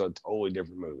then there's a totally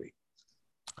different movie.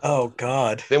 Oh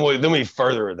God. Then we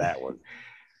further that one.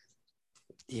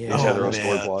 Yeah. Each have their own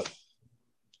story plot.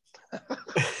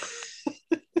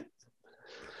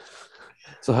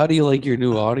 So how do you like your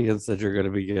new audience that you're going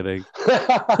to be getting?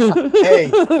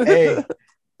 Hey,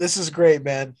 this is great,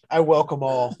 man. I welcome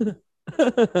all.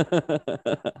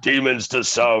 Demons to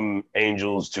some,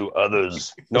 angels to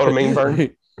others. Know what I mean,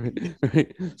 Vern?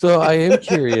 Right. So I am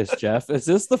curious, Jeff. Is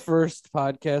this the first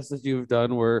podcast that you've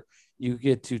done where you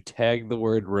get to tag the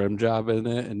word rim job in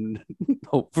it and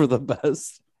hope for the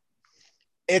best?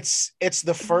 It's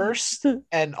the first,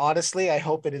 and honestly, I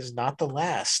hope it is not the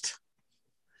last.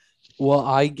 Well,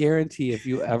 I guarantee if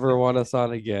you ever want us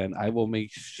on again, I will make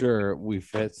sure we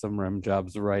fit some rim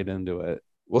jobs right into it.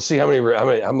 We'll see how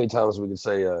many times we can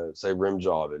say rim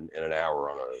job in an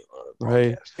hour on a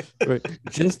podcast. Right.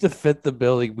 Just to fit the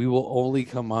billing, we will only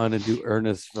come on and do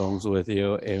Ernest films with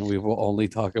you, and we will only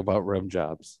talk about rim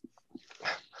jobs.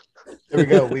 There we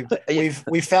go.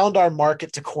 We found our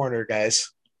market to corner,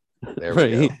 guys. There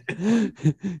we go.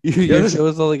 Your show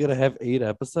is only going to have 8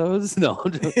 episodes. No.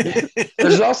 This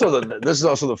is also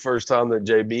the first time that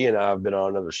JB and I have been on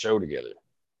another show together.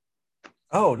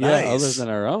 Oh, nice. Yeah, other than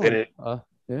our own.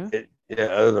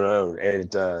 Other than our own,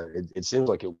 and it seems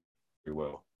like it pretty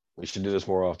well. We should do this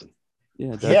more often.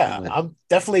 Yeah, definitely. Yeah, I'm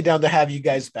definitely down to have you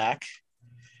guys back.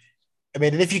 I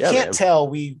mean, and if you can't tell,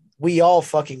 we all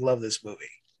fucking love this movie.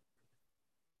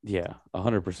 Yeah,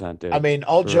 100%, dude. I mean,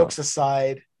 all jokes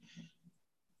aside,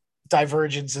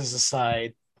 divergences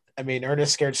aside, I mean,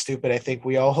 Ernest Scared Stupid, I think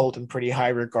we all hold in pretty high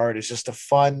regard. It's just a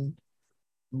fun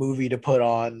movie to put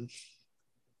on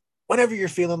whenever you're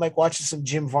feeling like watching some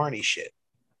Jim Varney shit.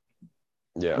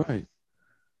 Yeah. Right.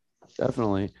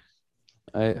 Definitely.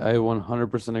 I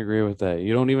 100% agree with that.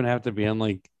 You don't even have to be on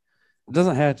like, it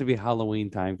doesn't have to be Halloween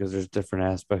time because there's different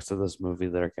aspects of this movie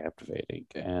that are captivating.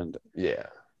 And Yeah.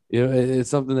 you know,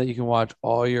 it's something that you can watch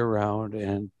all year round.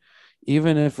 And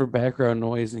even if for background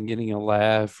noise and getting a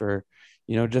laugh or,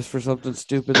 you know, just for something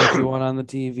stupid that you want on the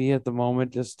TV at the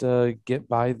moment, just to get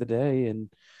by the day and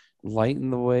lighten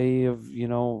the way of, you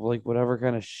know, like whatever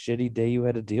kind of shitty day you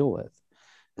had to deal with.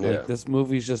 Like this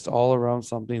movie's just all around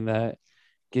something that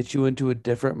gets you into a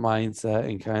different mindset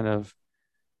and kind of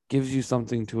gives you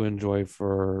something to enjoy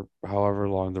for however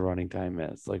long the running time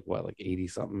is. Like what, like 80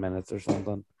 something minutes or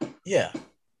something? Yeah.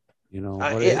 You know,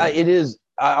 it is.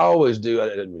 I always do. I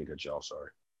didn't mean to cut you off.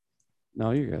 Sorry.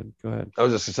 No, you're good. Go ahead. I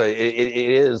was just gonna say it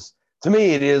is, to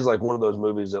me, it is like one of those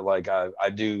movies that like I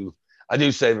do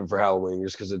save it for Halloween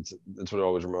just because it's what it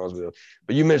always reminds me of.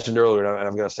 But you mentioned earlier, and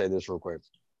I'm gonna say this real quick.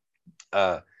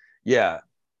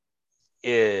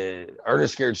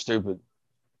 Ernest Scared Stupid,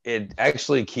 it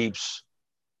actually keeps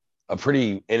a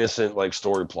pretty innocent like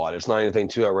story plot. It's not anything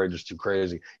too outrageous, too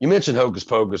crazy. You mentioned Hocus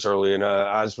Pocus earlier, and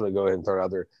I just want to go ahead and throw it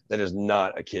out there. That is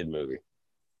not a kid movie.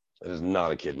 That is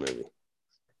not a kid movie.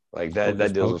 Like that. Hocus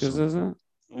that deals Pocus, with some, isn't?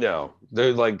 No,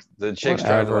 they're like the chicks Whatever.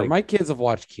 trying to like. My kids have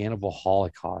watched Cannibal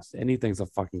Holocaust. Anything's a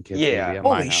fucking kid Yeah. movie at my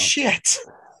Holy house. shit.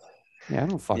 Yeah, I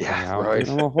don't fucking Yeah, know. right. Dude,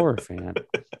 I'm a horror fan.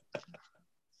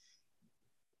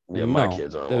 Yeah, my No,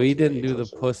 kids aren't. though he watching didn't any do the time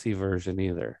soon. pussy version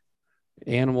either.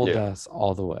 Animal Yeah. deaths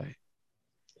all the way.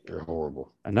 You're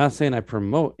horrible. I'm not saying I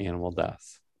promote animal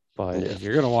deaths, but Yeah. if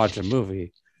you're gonna watch a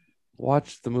movie,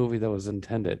 watch the movie that was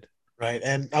intended. Right.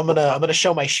 And I'm gonna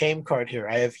show my shame card here.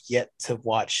 I have yet to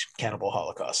watch Cannibal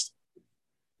Holocaust.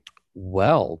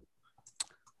 Well,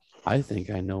 I think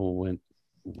I know when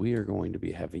we are going to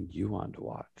be having you on to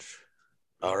watch.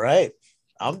 All right.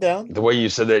 I'm down. The way you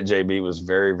said that, JB, was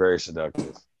very, very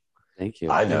seductive. Thank you.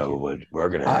 I Thank know you. what we're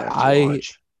gonna have to I-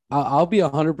 watch. I'll be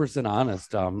 100%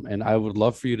 honest, and I would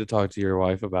love for you to talk to your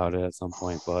wife about it at some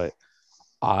point, but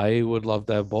I would love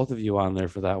to have both of you on there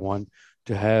for that one,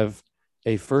 to have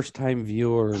a first-time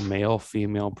viewer, male,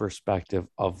 female perspective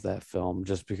of that film,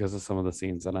 just because of some of the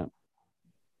scenes in it.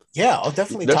 Yeah, I'll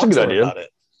definitely That's a talk good to her idea. about it.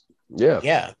 Yeah.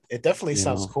 Yeah, it definitely You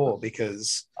sounds know. cool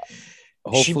because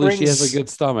Hopefully she has brings- a good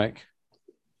stomach.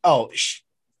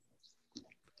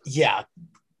 Yeah,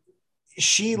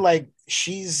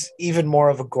 she's even more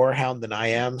of a gore hound than I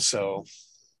am. So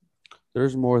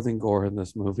There's more than gore in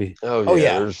this movie. Oh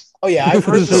yeah. There's I've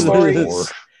heard the so much more.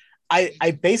 stories.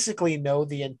 I basically know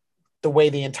the way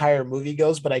the entire movie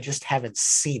goes, but I just haven't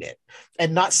seen it.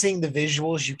 And not seeing the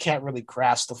visuals, you can't really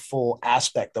grasp the full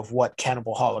aspect of what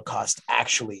Cannibal Holocaust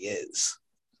actually is.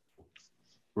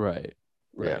 Right.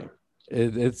 Yeah.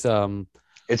 It's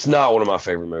It's not one of my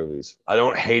favorite movies. I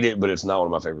don't hate it, but it's not one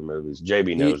of my favorite movies.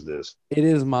 JB knows this. it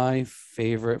is my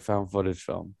favorite found footage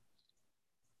film.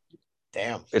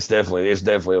 Damn. It's definitely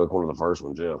like one of the first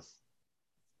ones. Yeah.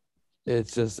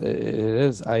 It's just it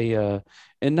is.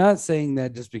 And not saying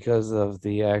that just because of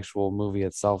the actual movie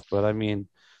itself, but I mean,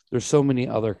 there's so many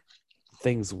other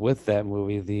things with that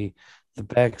movie, the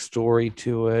backstory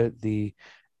to it, the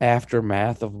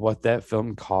aftermath of what that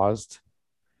film caused.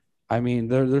 I mean,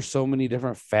 there's so many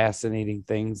different fascinating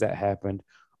things that happened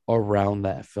around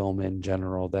that film in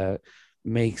general that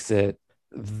makes it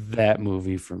that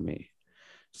movie for me.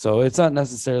 So it's not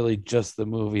necessarily just the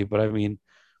movie, but I mean,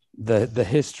 the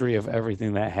history of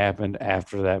everything that happened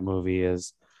after that movie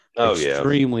is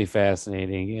extremely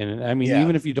fascinating. And I mean,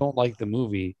 even if you don't like the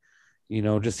movie, you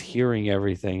know, just hearing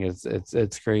everything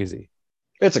it's crazy.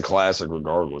 It's a classic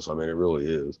regardless. I mean, it really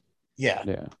is. Yeah.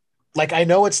 Yeah. Like, I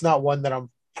know it's not one that I'm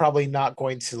probably not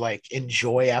going to like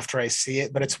enjoy after I see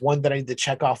it, but it's one that I need to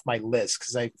check off my list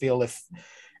because I feel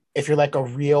if you're like a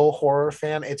real horror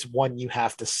fan, it's one you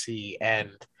have to see. And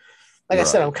like I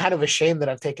said, I'm kind of ashamed that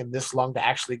I've taken this long to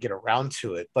actually get around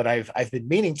to it, but I've been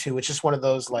meaning to. It's just one of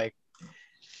those like,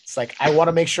 it's like I want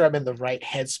to make sure I'm in the right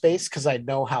headspace because I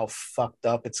know how fucked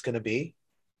up it's going to be.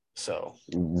 So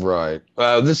right.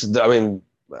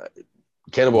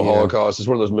 Cannibal Holocaust is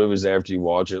one of those movies that after you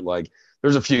watch it, like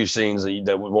there's a few scenes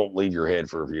that won't leave your head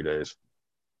for a few days.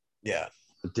 Yeah.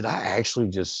 Did I actually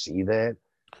just see that?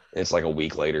 And it's like a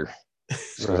week later.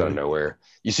 Just comes out of nowhere.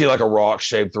 You see like a rock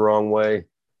shaped the wrong way,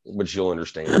 but you'll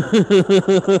understand.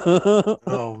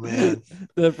 Oh man.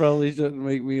 That probably shouldn't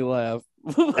make me laugh.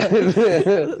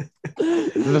 The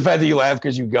fact that you laugh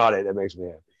because you got it, that makes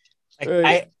me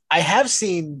happy. I have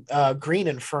seen Green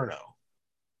Inferno.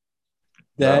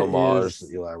 That homage is,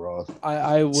 to Eli Roth.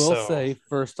 I will So- say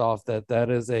first off that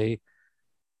is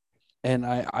and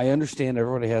I understand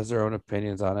everybody has their own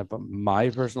opinions on it, but my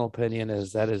personal opinion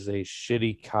is that is a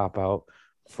shitty cop out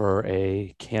for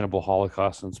a cannibal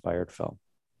Holocaust inspired film.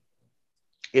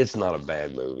 It's not a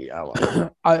bad movie. I like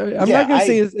it. I'm Yeah, not gonna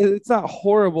say it's not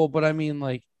horrible, but I mean,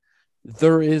 like,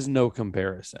 there is no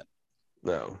comparison.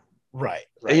 No. Right.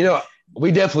 And, you know,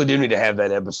 we definitely do need to have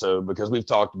that episode because we've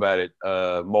talked about it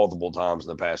multiple times in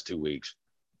the past 2 weeks.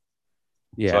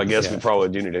 Yeah, So I guess yeah. we probably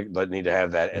do need to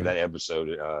have that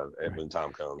episode when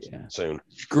time comes soon.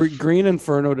 Green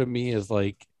Inferno to me is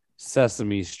like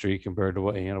Sesame Street compared to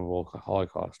what Hannibal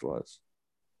Holocaust was.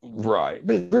 Right,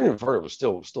 but Green Inferno was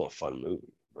still a fun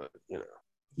movie, but you know,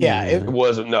 Yeah. it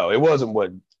wasn't. No, it wasn't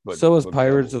what. So was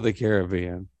Pirates of the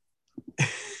Caribbean.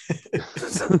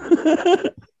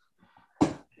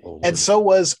 And so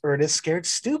was Ernest Scared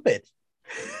Stupid.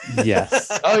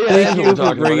 Yes. Oh yeah, Thank that's what you we're for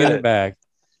talking bringing about. it back.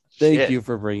 Thank Shit. you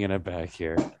for bringing it back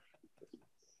here.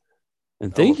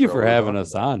 And thank you for having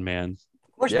us on, man.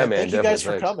 Of course, Yeah, man. man, Thank you guys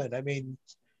for definitely, coming. I mean,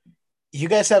 you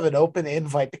guys have an open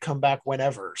invite to come back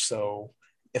whenever. So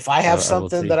if I have will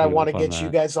something take that I you want to up get on you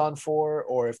that. guys on for,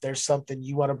 or if there's something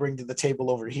you want to bring to the table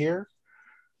over here,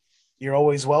 you're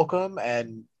always welcome.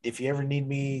 And if you ever need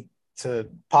me to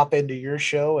pop into your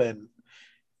show and,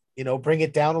 you know, bring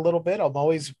it down a little bit, I'm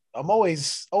always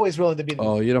willing to be.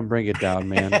 Oh, you don't bring it down,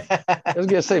 man. I was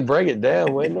gonna say, break it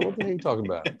down. Wait, no, what the hell are you talking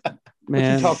about?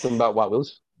 Man, What you talking about, White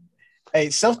Willis? Hey,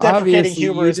 self-deprecating obviously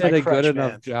humor you is my did a crutch, good man.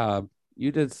 enough job.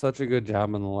 You did such a good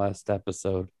job in the last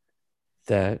episode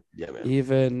that Yeah, man.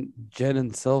 even Jen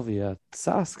and Sylvia,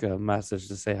 Saska messaged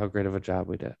to say how great of a job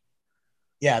we did.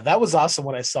 Yeah, that was awesome.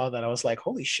 When I saw that, I was like,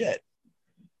 "Holy shit!"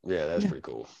 Yeah, that's pretty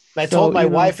cool. And I So, told my you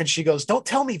know- wife, and she goes, "Don't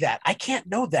tell me that. I can't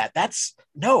know that.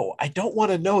 I don't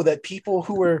want to know that people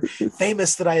who are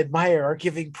famous that I admire are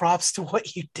giving props to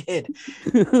what you did.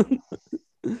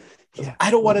 Yeah.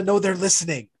 I don't want to know they're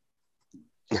listening."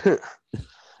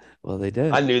 Well, they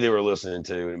did. I knew they were listening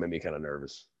too, and it made me kind of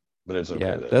nervous. But it's okay.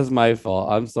 Yeah, though. that's my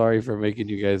fault. I'm sorry for making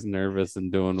you guys nervous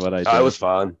and doing what I did. I was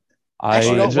fine.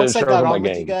 Actually, no, just once I sharpen got my on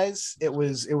with you game. guys, it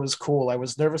was cool. I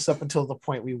was nervous up until the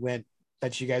point we went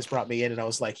that you guys brought me in, and I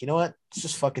was like, you know what? Let's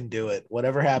just fucking do it.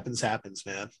 Whatever happens, happens,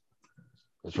 man.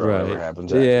 That's right. Whatever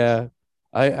happens. Yeah.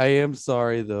 I am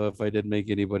sorry though if I did make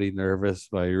anybody nervous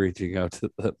by reaching out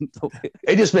to them.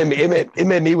 It just made me. It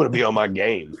made me want to be on my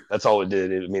game. That's all it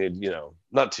did.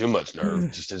 Not too much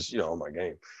nerve. Just as on my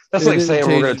game. That's It like didn't saying we're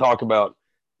going change- to talk about.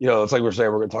 It's like we're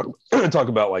saying we're going to talk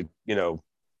about like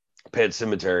Pet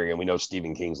Cemetery, and we know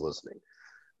Stephen King's listening.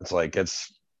 It's like you're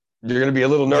going to be a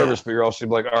little nervous, but you're also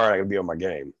like, all right, I can be on my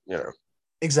game.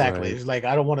 Exactly. Right. It's like,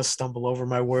 I don't want to stumble over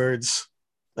my words.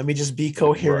 Let me just be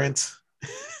coherent.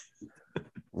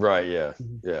 Right. Yeah.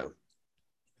 Yeah.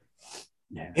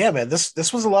 Yeah, man.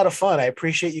 This was a lot of fun. I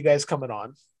appreciate you guys coming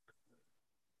on.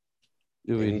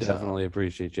 We Anytime. definitely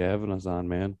appreciate you having us on,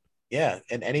 man. Yeah,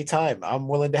 and anytime. I'm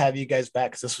willing to have you guys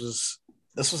back because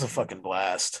this was a fucking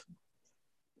blast.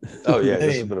 Oh yeah,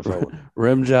 this has been a fun one.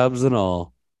 Rim jobs and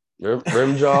all.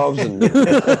 Rim jobs and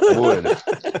wood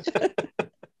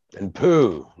and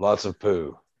poo. Lots of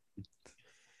poo.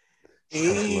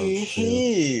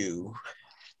 Ew.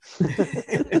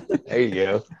 There you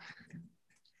go.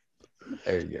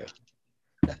 There you go.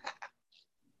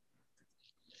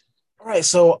 All right,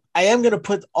 so I am gonna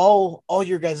put all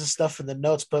your guys' stuff in the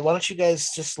notes, but why don't you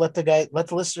guys just let the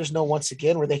listeners know once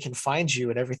again where they can find you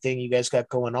and everything you guys got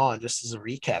going on, just as a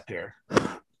recap here.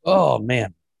 Oh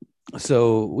man.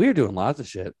 So we're doing lots of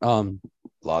shit.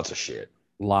 Lots of shit.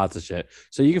 Lots of shit.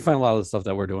 So you can find a lot of the stuff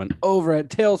that we're doing over at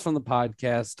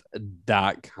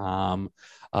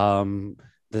talesfromthepodcast.com.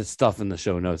 The stuff in the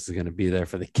show notes is going to be there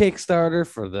for the Kickstarter,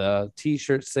 for the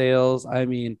t-shirt sales. I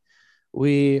mean,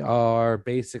 we are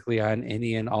basically on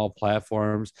any and all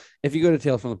platforms. If you go to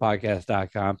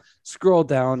talesfromthepodcast.com, scroll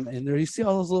down, and there you see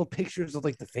all those little pictures of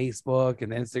like the Facebook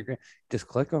and Instagram. Just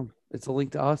click them. It's a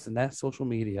link to us and that social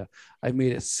media. I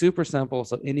made it super simple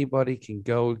so anybody can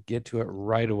go get to it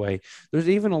right away. There's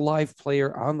even a live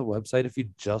player on the website if you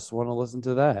just want to listen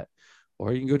to that.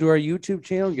 Or you can go to our YouTube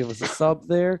channel, give us a sub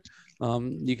there.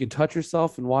 You can touch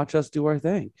yourself and watch us do our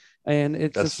thing. And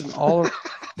it's just an all...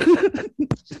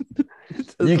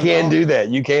 You can do that.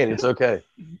 You can. It's okay.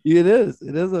 It is.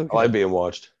 It is okay. I like being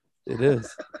watched. It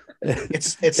is.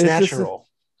 It's natural.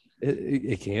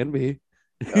 It can be.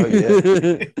 Oh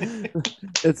yeah.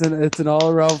 It's an all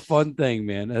around fun thing,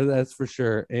 man. That's for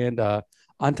sure. And on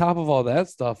top of all that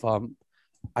stuff,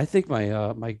 I think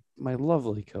my my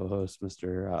lovely co-host,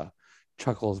 Mr.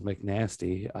 Chuckles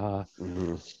McNasty,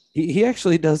 he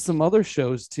actually does some other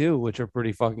shows too, which are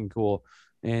pretty fucking cool.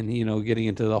 and getting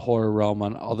into the horror realm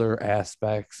on other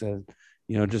aspects, and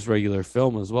just regular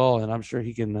film as well. And I'm sure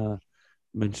he can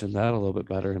mention that a little bit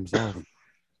better himself.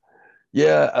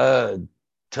 Yeah,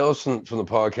 Tales from the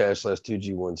Podcast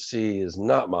 /2G1C is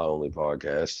not my only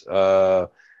podcast.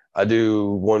 I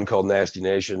do one called Nasty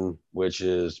Nation, which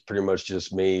is pretty much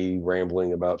just me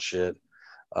rambling about shit.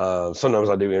 Sometimes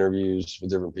I do interviews with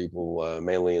different people,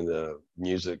 mainly in the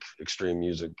extreme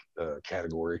music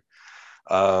category.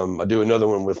 I do another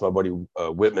one with my buddy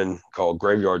Whitman called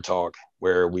Graveyard Talk,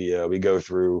 where we go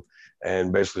through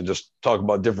and basically just talk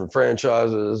about different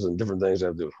franchises and different things that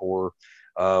have to do with horror.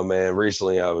 And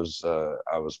recently I was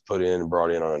put in and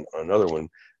brought in on another one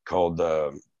called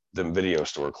the Video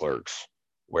Store Clerks,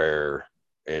 where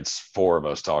it's four of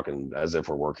us talking as if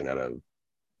we're working at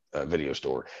a video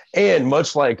store. And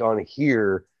much like on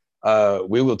here,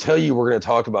 we will tell you we're going to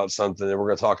talk about something, and we're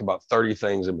going to talk about 30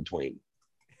 things in between.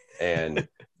 And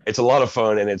it's a lot of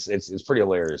fun, and it's pretty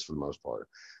hilarious for the most part.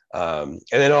 And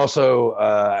then also,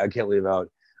 I can't leave out,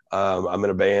 I'm in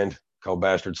a band called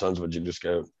Bastard Sons of a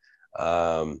Judascope.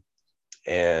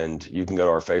 And you can go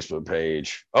to our Facebook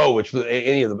page. Which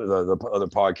any of the other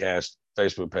podcast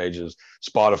Facebook pages,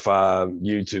 Spotify,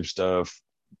 YouTube stuff,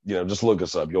 just look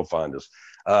us up. You'll find us.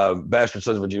 Bastard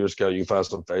Sons of a Judascope. You can find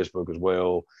us on Facebook as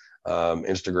well,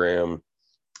 Instagram,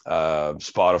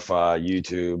 Spotify,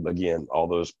 YouTube. Again, all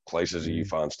those places that you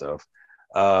find stuff.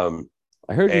 I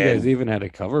heard you guys even had a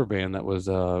cover band that was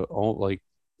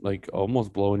like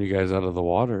almost blowing you guys out of the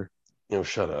water.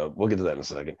 Shut up. We'll get to that in a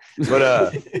second.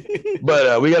 But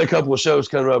but we got a couple of shows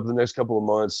coming up in the next couple of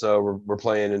months. We're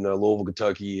playing in Louisville,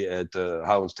 Kentucky at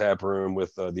Highlands Tap Room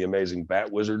with the amazing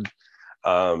Bat Wizard.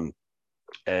 And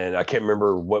I can't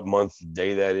remember what month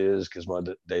day that is because my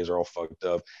days are all fucked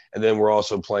up. And then we're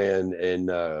also playing in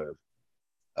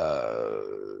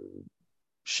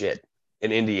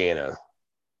Indiana,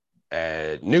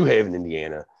 at New Haven,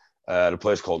 Indiana, at a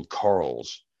place called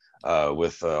Carl's.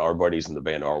 With our buddies in the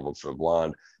band Artwork for the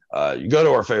Blonde. You go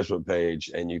to our Facebook page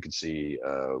and you can see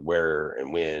where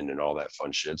and when and all that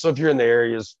fun shit. So if you're in the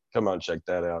areas, come out and check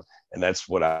that out. And that's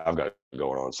what I've got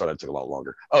going on. Sorry that took a lot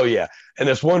longer. Oh yeah, and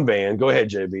this one band. Go ahead,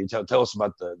 JB. Tell us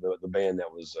about the band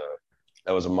that was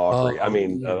a mockery.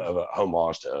 Of a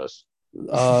homage to us.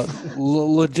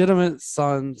 Legitimate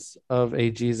Sons of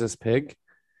a Jesus Pig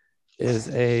is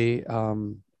a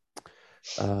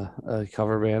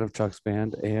cover band of Chuck's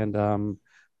band, and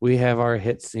we have our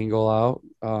hit single out.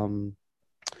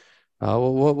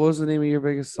 What was the name of your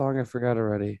biggest song? I forgot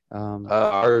already.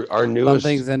 Our newest Some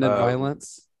Things End in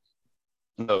Violence.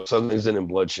 No, Some Things End in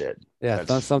Bloodshed. Yeah,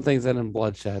 Some Things End in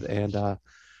Bloodshed, and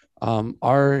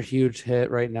our huge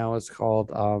hit right now is called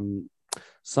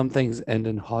Some Things End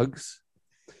in Hugs.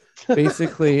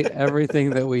 Basically,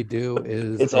 everything that we do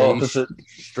is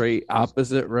straight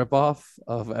opposite ripoff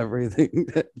of everything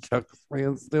that Chuck's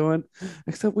band's doing,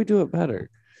 except we do it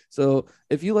better. So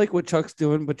if you like what Chuck's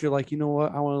doing, but you're like, you know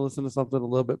what, I want to listen to something a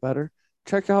little bit better,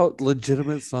 check out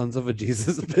Legitimate Sons of a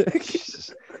Jesus Pig.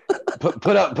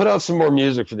 put out some more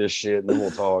music for this shit, and then we'll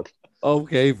talk.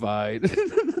 Okay, fine.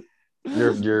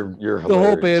 You're hilarious. The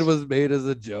whole band was made as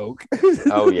a joke.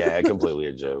 Oh yeah, completely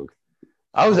a joke.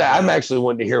 I'm actually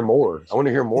wanting to hear more. I want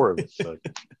to hear more of it. So.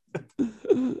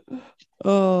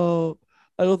 Oh,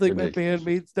 I don't think my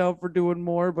bandmate's down for doing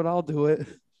more, but I'll do it.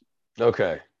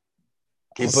 Okay.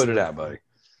 Keep putting it out, buddy.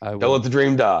 Don't let the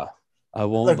dream die. I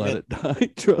won't let it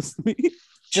die. Trust me.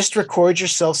 Just record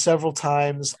yourself several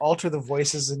times, alter the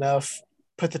voices enough,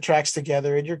 put the tracks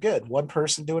together, and you're good. One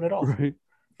person doing it all. Right.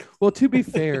 Well, to be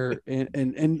fair,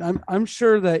 and I'm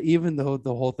sure that even though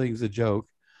the whole thing's a joke,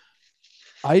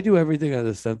 I do everything on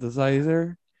the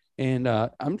synthesizer, and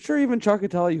I'm sure even Chuck can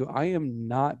tell you I am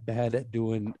not bad at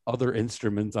doing other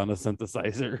instruments on a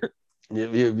synthesizer.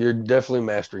 You're definitely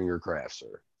mastering your craft,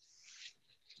 sir.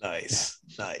 Nice.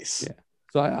 Yeah.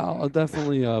 So I'll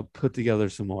definitely put together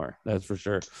some more. That's for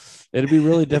sure. It'd be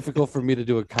really difficult for me to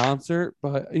do a concert,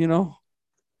 but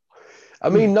I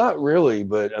mean, not really,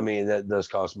 but I mean that does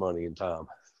cost money and time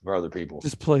for other people.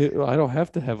 Just play. I don't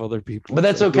have to have other people. But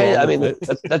that's okay. I mean,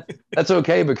 that's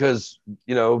okay because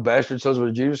Bastard Sons of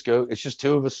a Judascope. It's just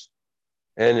two of us,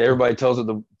 and everybody tells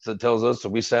us that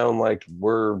we sound like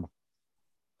we're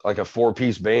like a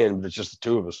 4-piece band, but it's just the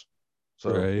two of us.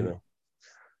 So right.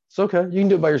 It's okay. You can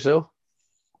do it by yourself.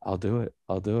 I'll do it.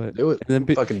 Do it. And then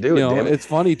fucking do it. Damn it. It's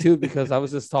funny too because I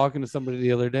was just talking to somebody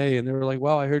the other day, and they were like,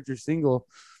 "Wow, I heard your single.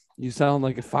 You sound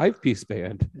like a 5-piece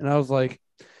band," and I was like.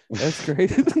 That's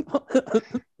great. I'm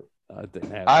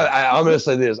going to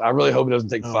say this. I really hope it doesn't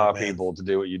take 5 people to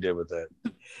do what you did with that.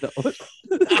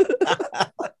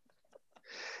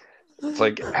 No. It's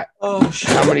like Oh shit.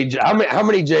 how many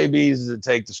JBs does it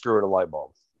take to screw in a light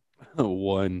bulb?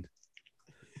 One.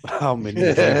 How many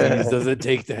JBs does it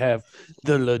take to have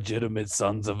the legitimate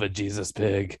sons of a Jesus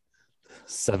pig?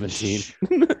 17.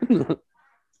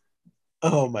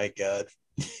 Oh my god.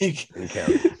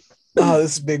 Okay. Oh,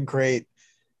 this has been great.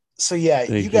 So yeah,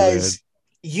 Thank you guys,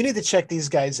 you need to check these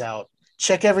guys out.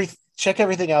 Check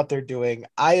everything out they're doing.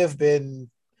 I have been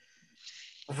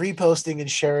reposting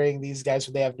and sharing these guys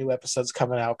when they have new episodes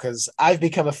coming out because I've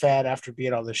become a fan after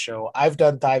being on the show. I've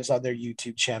done dives on their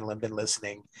YouTube channel and been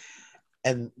listening,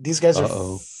 and these guys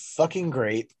are fucking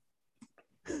great.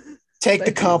 Take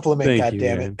the compliment,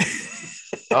 goddammit.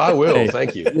 I will. Hey,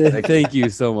 thank you. Thank you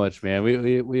so much, man.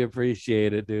 We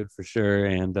appreciate it, dude, for sure.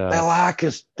 And they like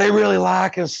us. They really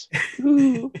like us.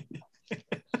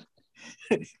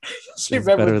 It's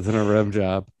better than a rim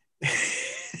job.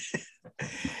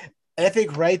 And I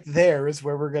think right there is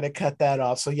where we're going to cut that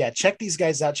off. So yeah, check these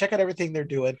guys out. Check out everything they're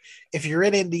doing. If you're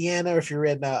in Indiana, or if you're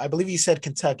in, I believe you said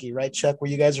Kentucky, right, Chuck,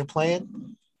 where you guys are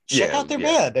playing? Check out their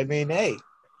band. I mean, hey,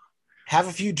 have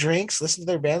a few drinks, listen to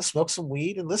their band, smoke some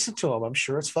weed, and listen to them. I'm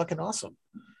sure it's fucking awesome.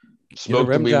 Smoke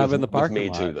the weed in the parking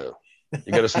lot. Me too, though.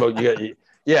 You got to smoke. You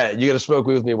got to smoke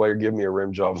weed with me while you're giving me a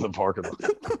rim job in the parking lot.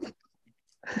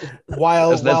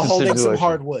 while holding some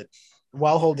hardwood.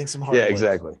 While holding some hardwood. Yeah,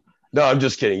 exactly. No, I'm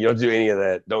just kidding. You don't do any of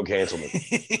that. Don't cancel me.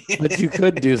 But you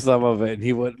could do some of it, and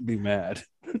he wouldn't be mad.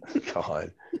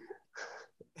 God.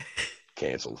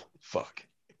 Canceled. Fuck.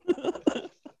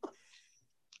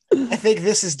 I think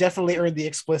this has definitely earned the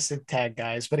explicit tag,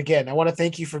 guys. But again, I want to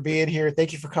thank you for being here.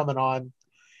 Thank you for coming on.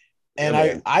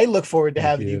 And I look forward to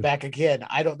having you back again.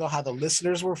 I don't know how the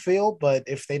listeners will feel, but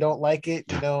if they don't like it,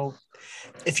 you know,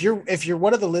 if you're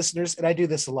one of the listeners, and I do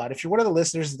this a lot, if you're one of the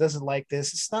listeners that doesn't like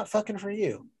this, it's not fucking for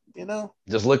you, you know?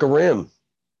 Just lick a rim.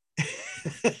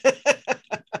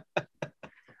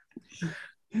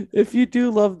 If you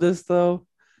do love this, though,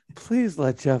 please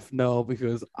let Jeff know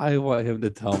because I want him to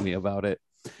tell me about it.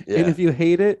 Yeah. And if you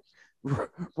hate it,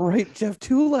 write Jeff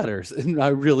 2 letters, and I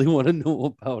really want to know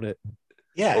about it.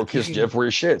 Yeah. Or kiss Jeff where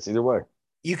your shits, either way.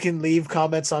 You can leave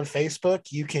comments on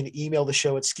Facebook. You can email the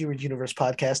show at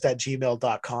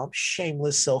skewereduniversepodcast@gmail.com.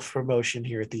 Shameless self-promotion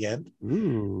here at the end.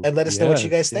 Ooh, and let us know what you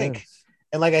guys think.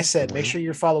 And like I said, make sure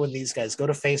you're following these guys. Go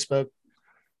to Facebook,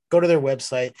 go to their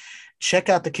website, check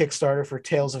out the Kickstarter for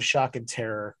Tales of Shock and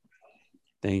Terror.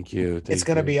 Thank you. It's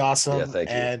going to be awesome. Yeah, thank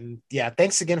you. And yeah,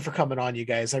 thanks again for coming on, you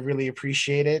guys. I really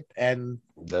appreciate it. And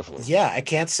definitely. Yeah, I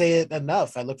can't say it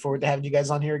enough. I look forward to having you guys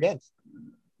on here again.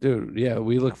 Dude, yeah,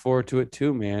 we look forward to it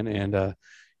too, man. And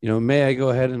you know, may I go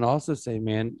ahead and also say,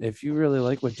 man, if you really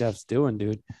like what Jeff's doing,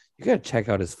 dude, you gotta check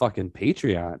out his fucking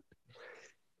Patreon.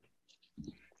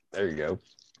 There you go.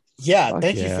 Yeah,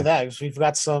 thank you for that. We've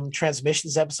got some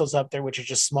transmissions episodes up there, which are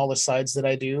just smaller sides that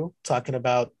I do, talking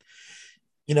about,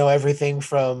 you know, everything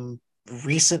from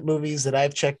recent movies that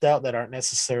I've checked out that aren't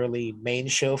necessarily main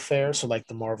show fare. So like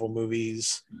the Marvel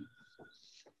movies,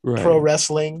 right, pro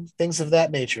wrestling, things of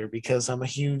that nature, because I'm a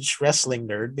huge wrestling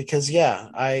nerd. Because yeah,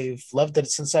 I've loved it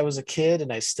since I was a kid,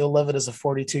 and I still love it as a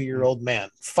 42-year-old man.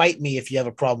 Fight me if you have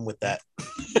a problem with that.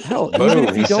 Hell, even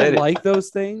if you don't like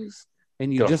those things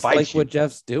and you just like what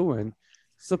Jeff's doing,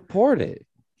 support it.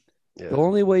 Yeah. The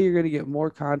only way you're going to get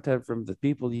more content from the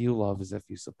people you love is if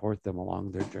you support them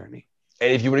along their journey.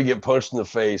 And if you want to get punched in the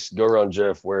face, go around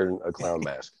Jeff wearing a clown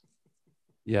mask.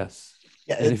 Yes.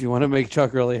 Yeah, and if you want to make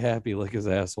Chuck really happy, lick his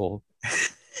asshole.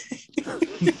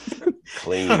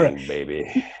 Clean, right,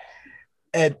 baby.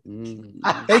 And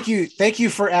thank you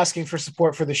for asking for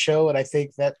support for the show. And I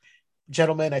think that,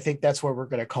 gentlemen, I think that's where we're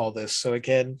going to call this. So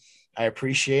again, I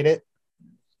appreciate it.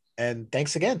 And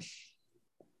thanks again.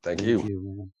 Thank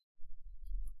you.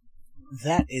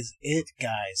 That is it,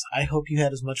 guys. I hope you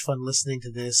had as much fun listening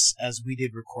to this as we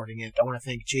did recording it. I want to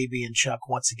thank JB and Chuck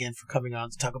once again for coming on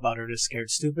to talk about Ernest Scared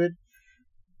Stupid.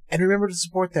 And remember to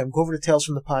support them. Go over to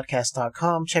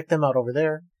talesfromthepodcast.com. Check them out over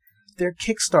there. Their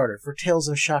Kickstarter for Tales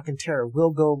of Shock and Terror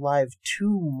will go live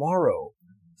tomorrow,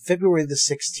 February the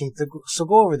 16th. So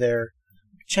go over there,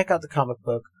 check out the comic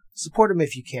book, support them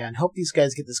if you can. Help these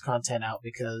guys get this content out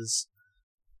because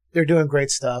they're doing great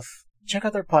stuff. Check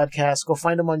out their podcast. Go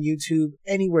find them on YouTube,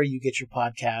 anywhere you get your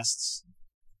podcasts.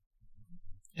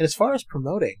 And as far as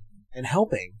promoting and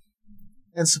helping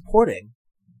and supporting,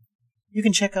 you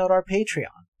can check out our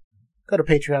Patreon. Go to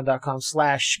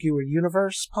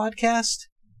patreon.com/skewereduniversepodcast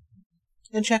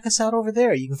and check us out over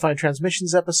there. You can find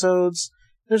transmissions episodes.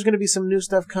 There's going to be some new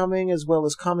stuff coming, as well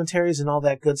as commentaries and all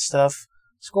that good stuff.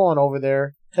 So go on over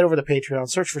there. Head over to Patreon.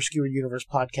 Search for Skewered Universe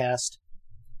Podcast.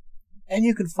 And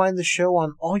you can find the show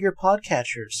on all your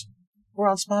podcatchers. We're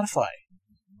on Spotify.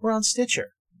 We're on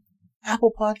Stitcher,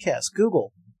 Apple Podcasts,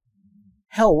 Google.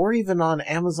 Hell, we're even on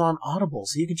Amazon Audible,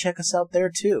 so you can check us out there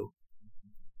too.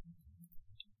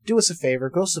 Do us a favor,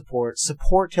 go support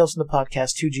Tales from the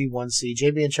Podcast 2G1C.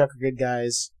 JB and Chuck are good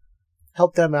guys.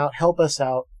 Help them out, help us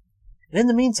out. And in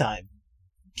the meantime,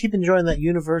 keep enjoying that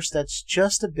universe that's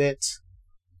just a bit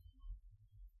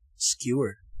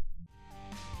skewered.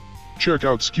 Check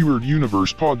out Skewered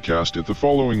Universe Podcast at the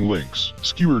following links: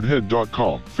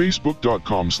 skeweredhead.com,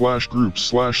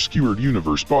 facebook.com/groups/Skewered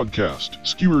Universe Podcast,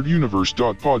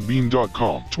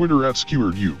 skewereduniverse.podbean.com, Twitter at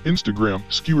SkeweredU, Instagram,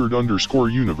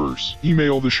 skewered_universe,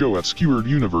 email the show at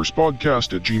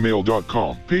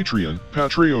skewereduniversepodcast@gmail.com, Patreon,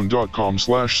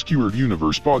 patreon.com/Skewered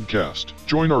Universe Podcast.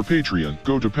 Join our Patreon,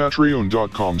 go to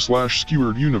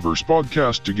patreon.com/Skewered Universe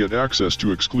Podcast to get access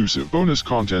to exclusive bonus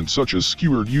content such as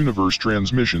Skewered Universe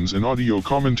transmissions and audio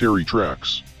commentary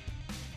tracks.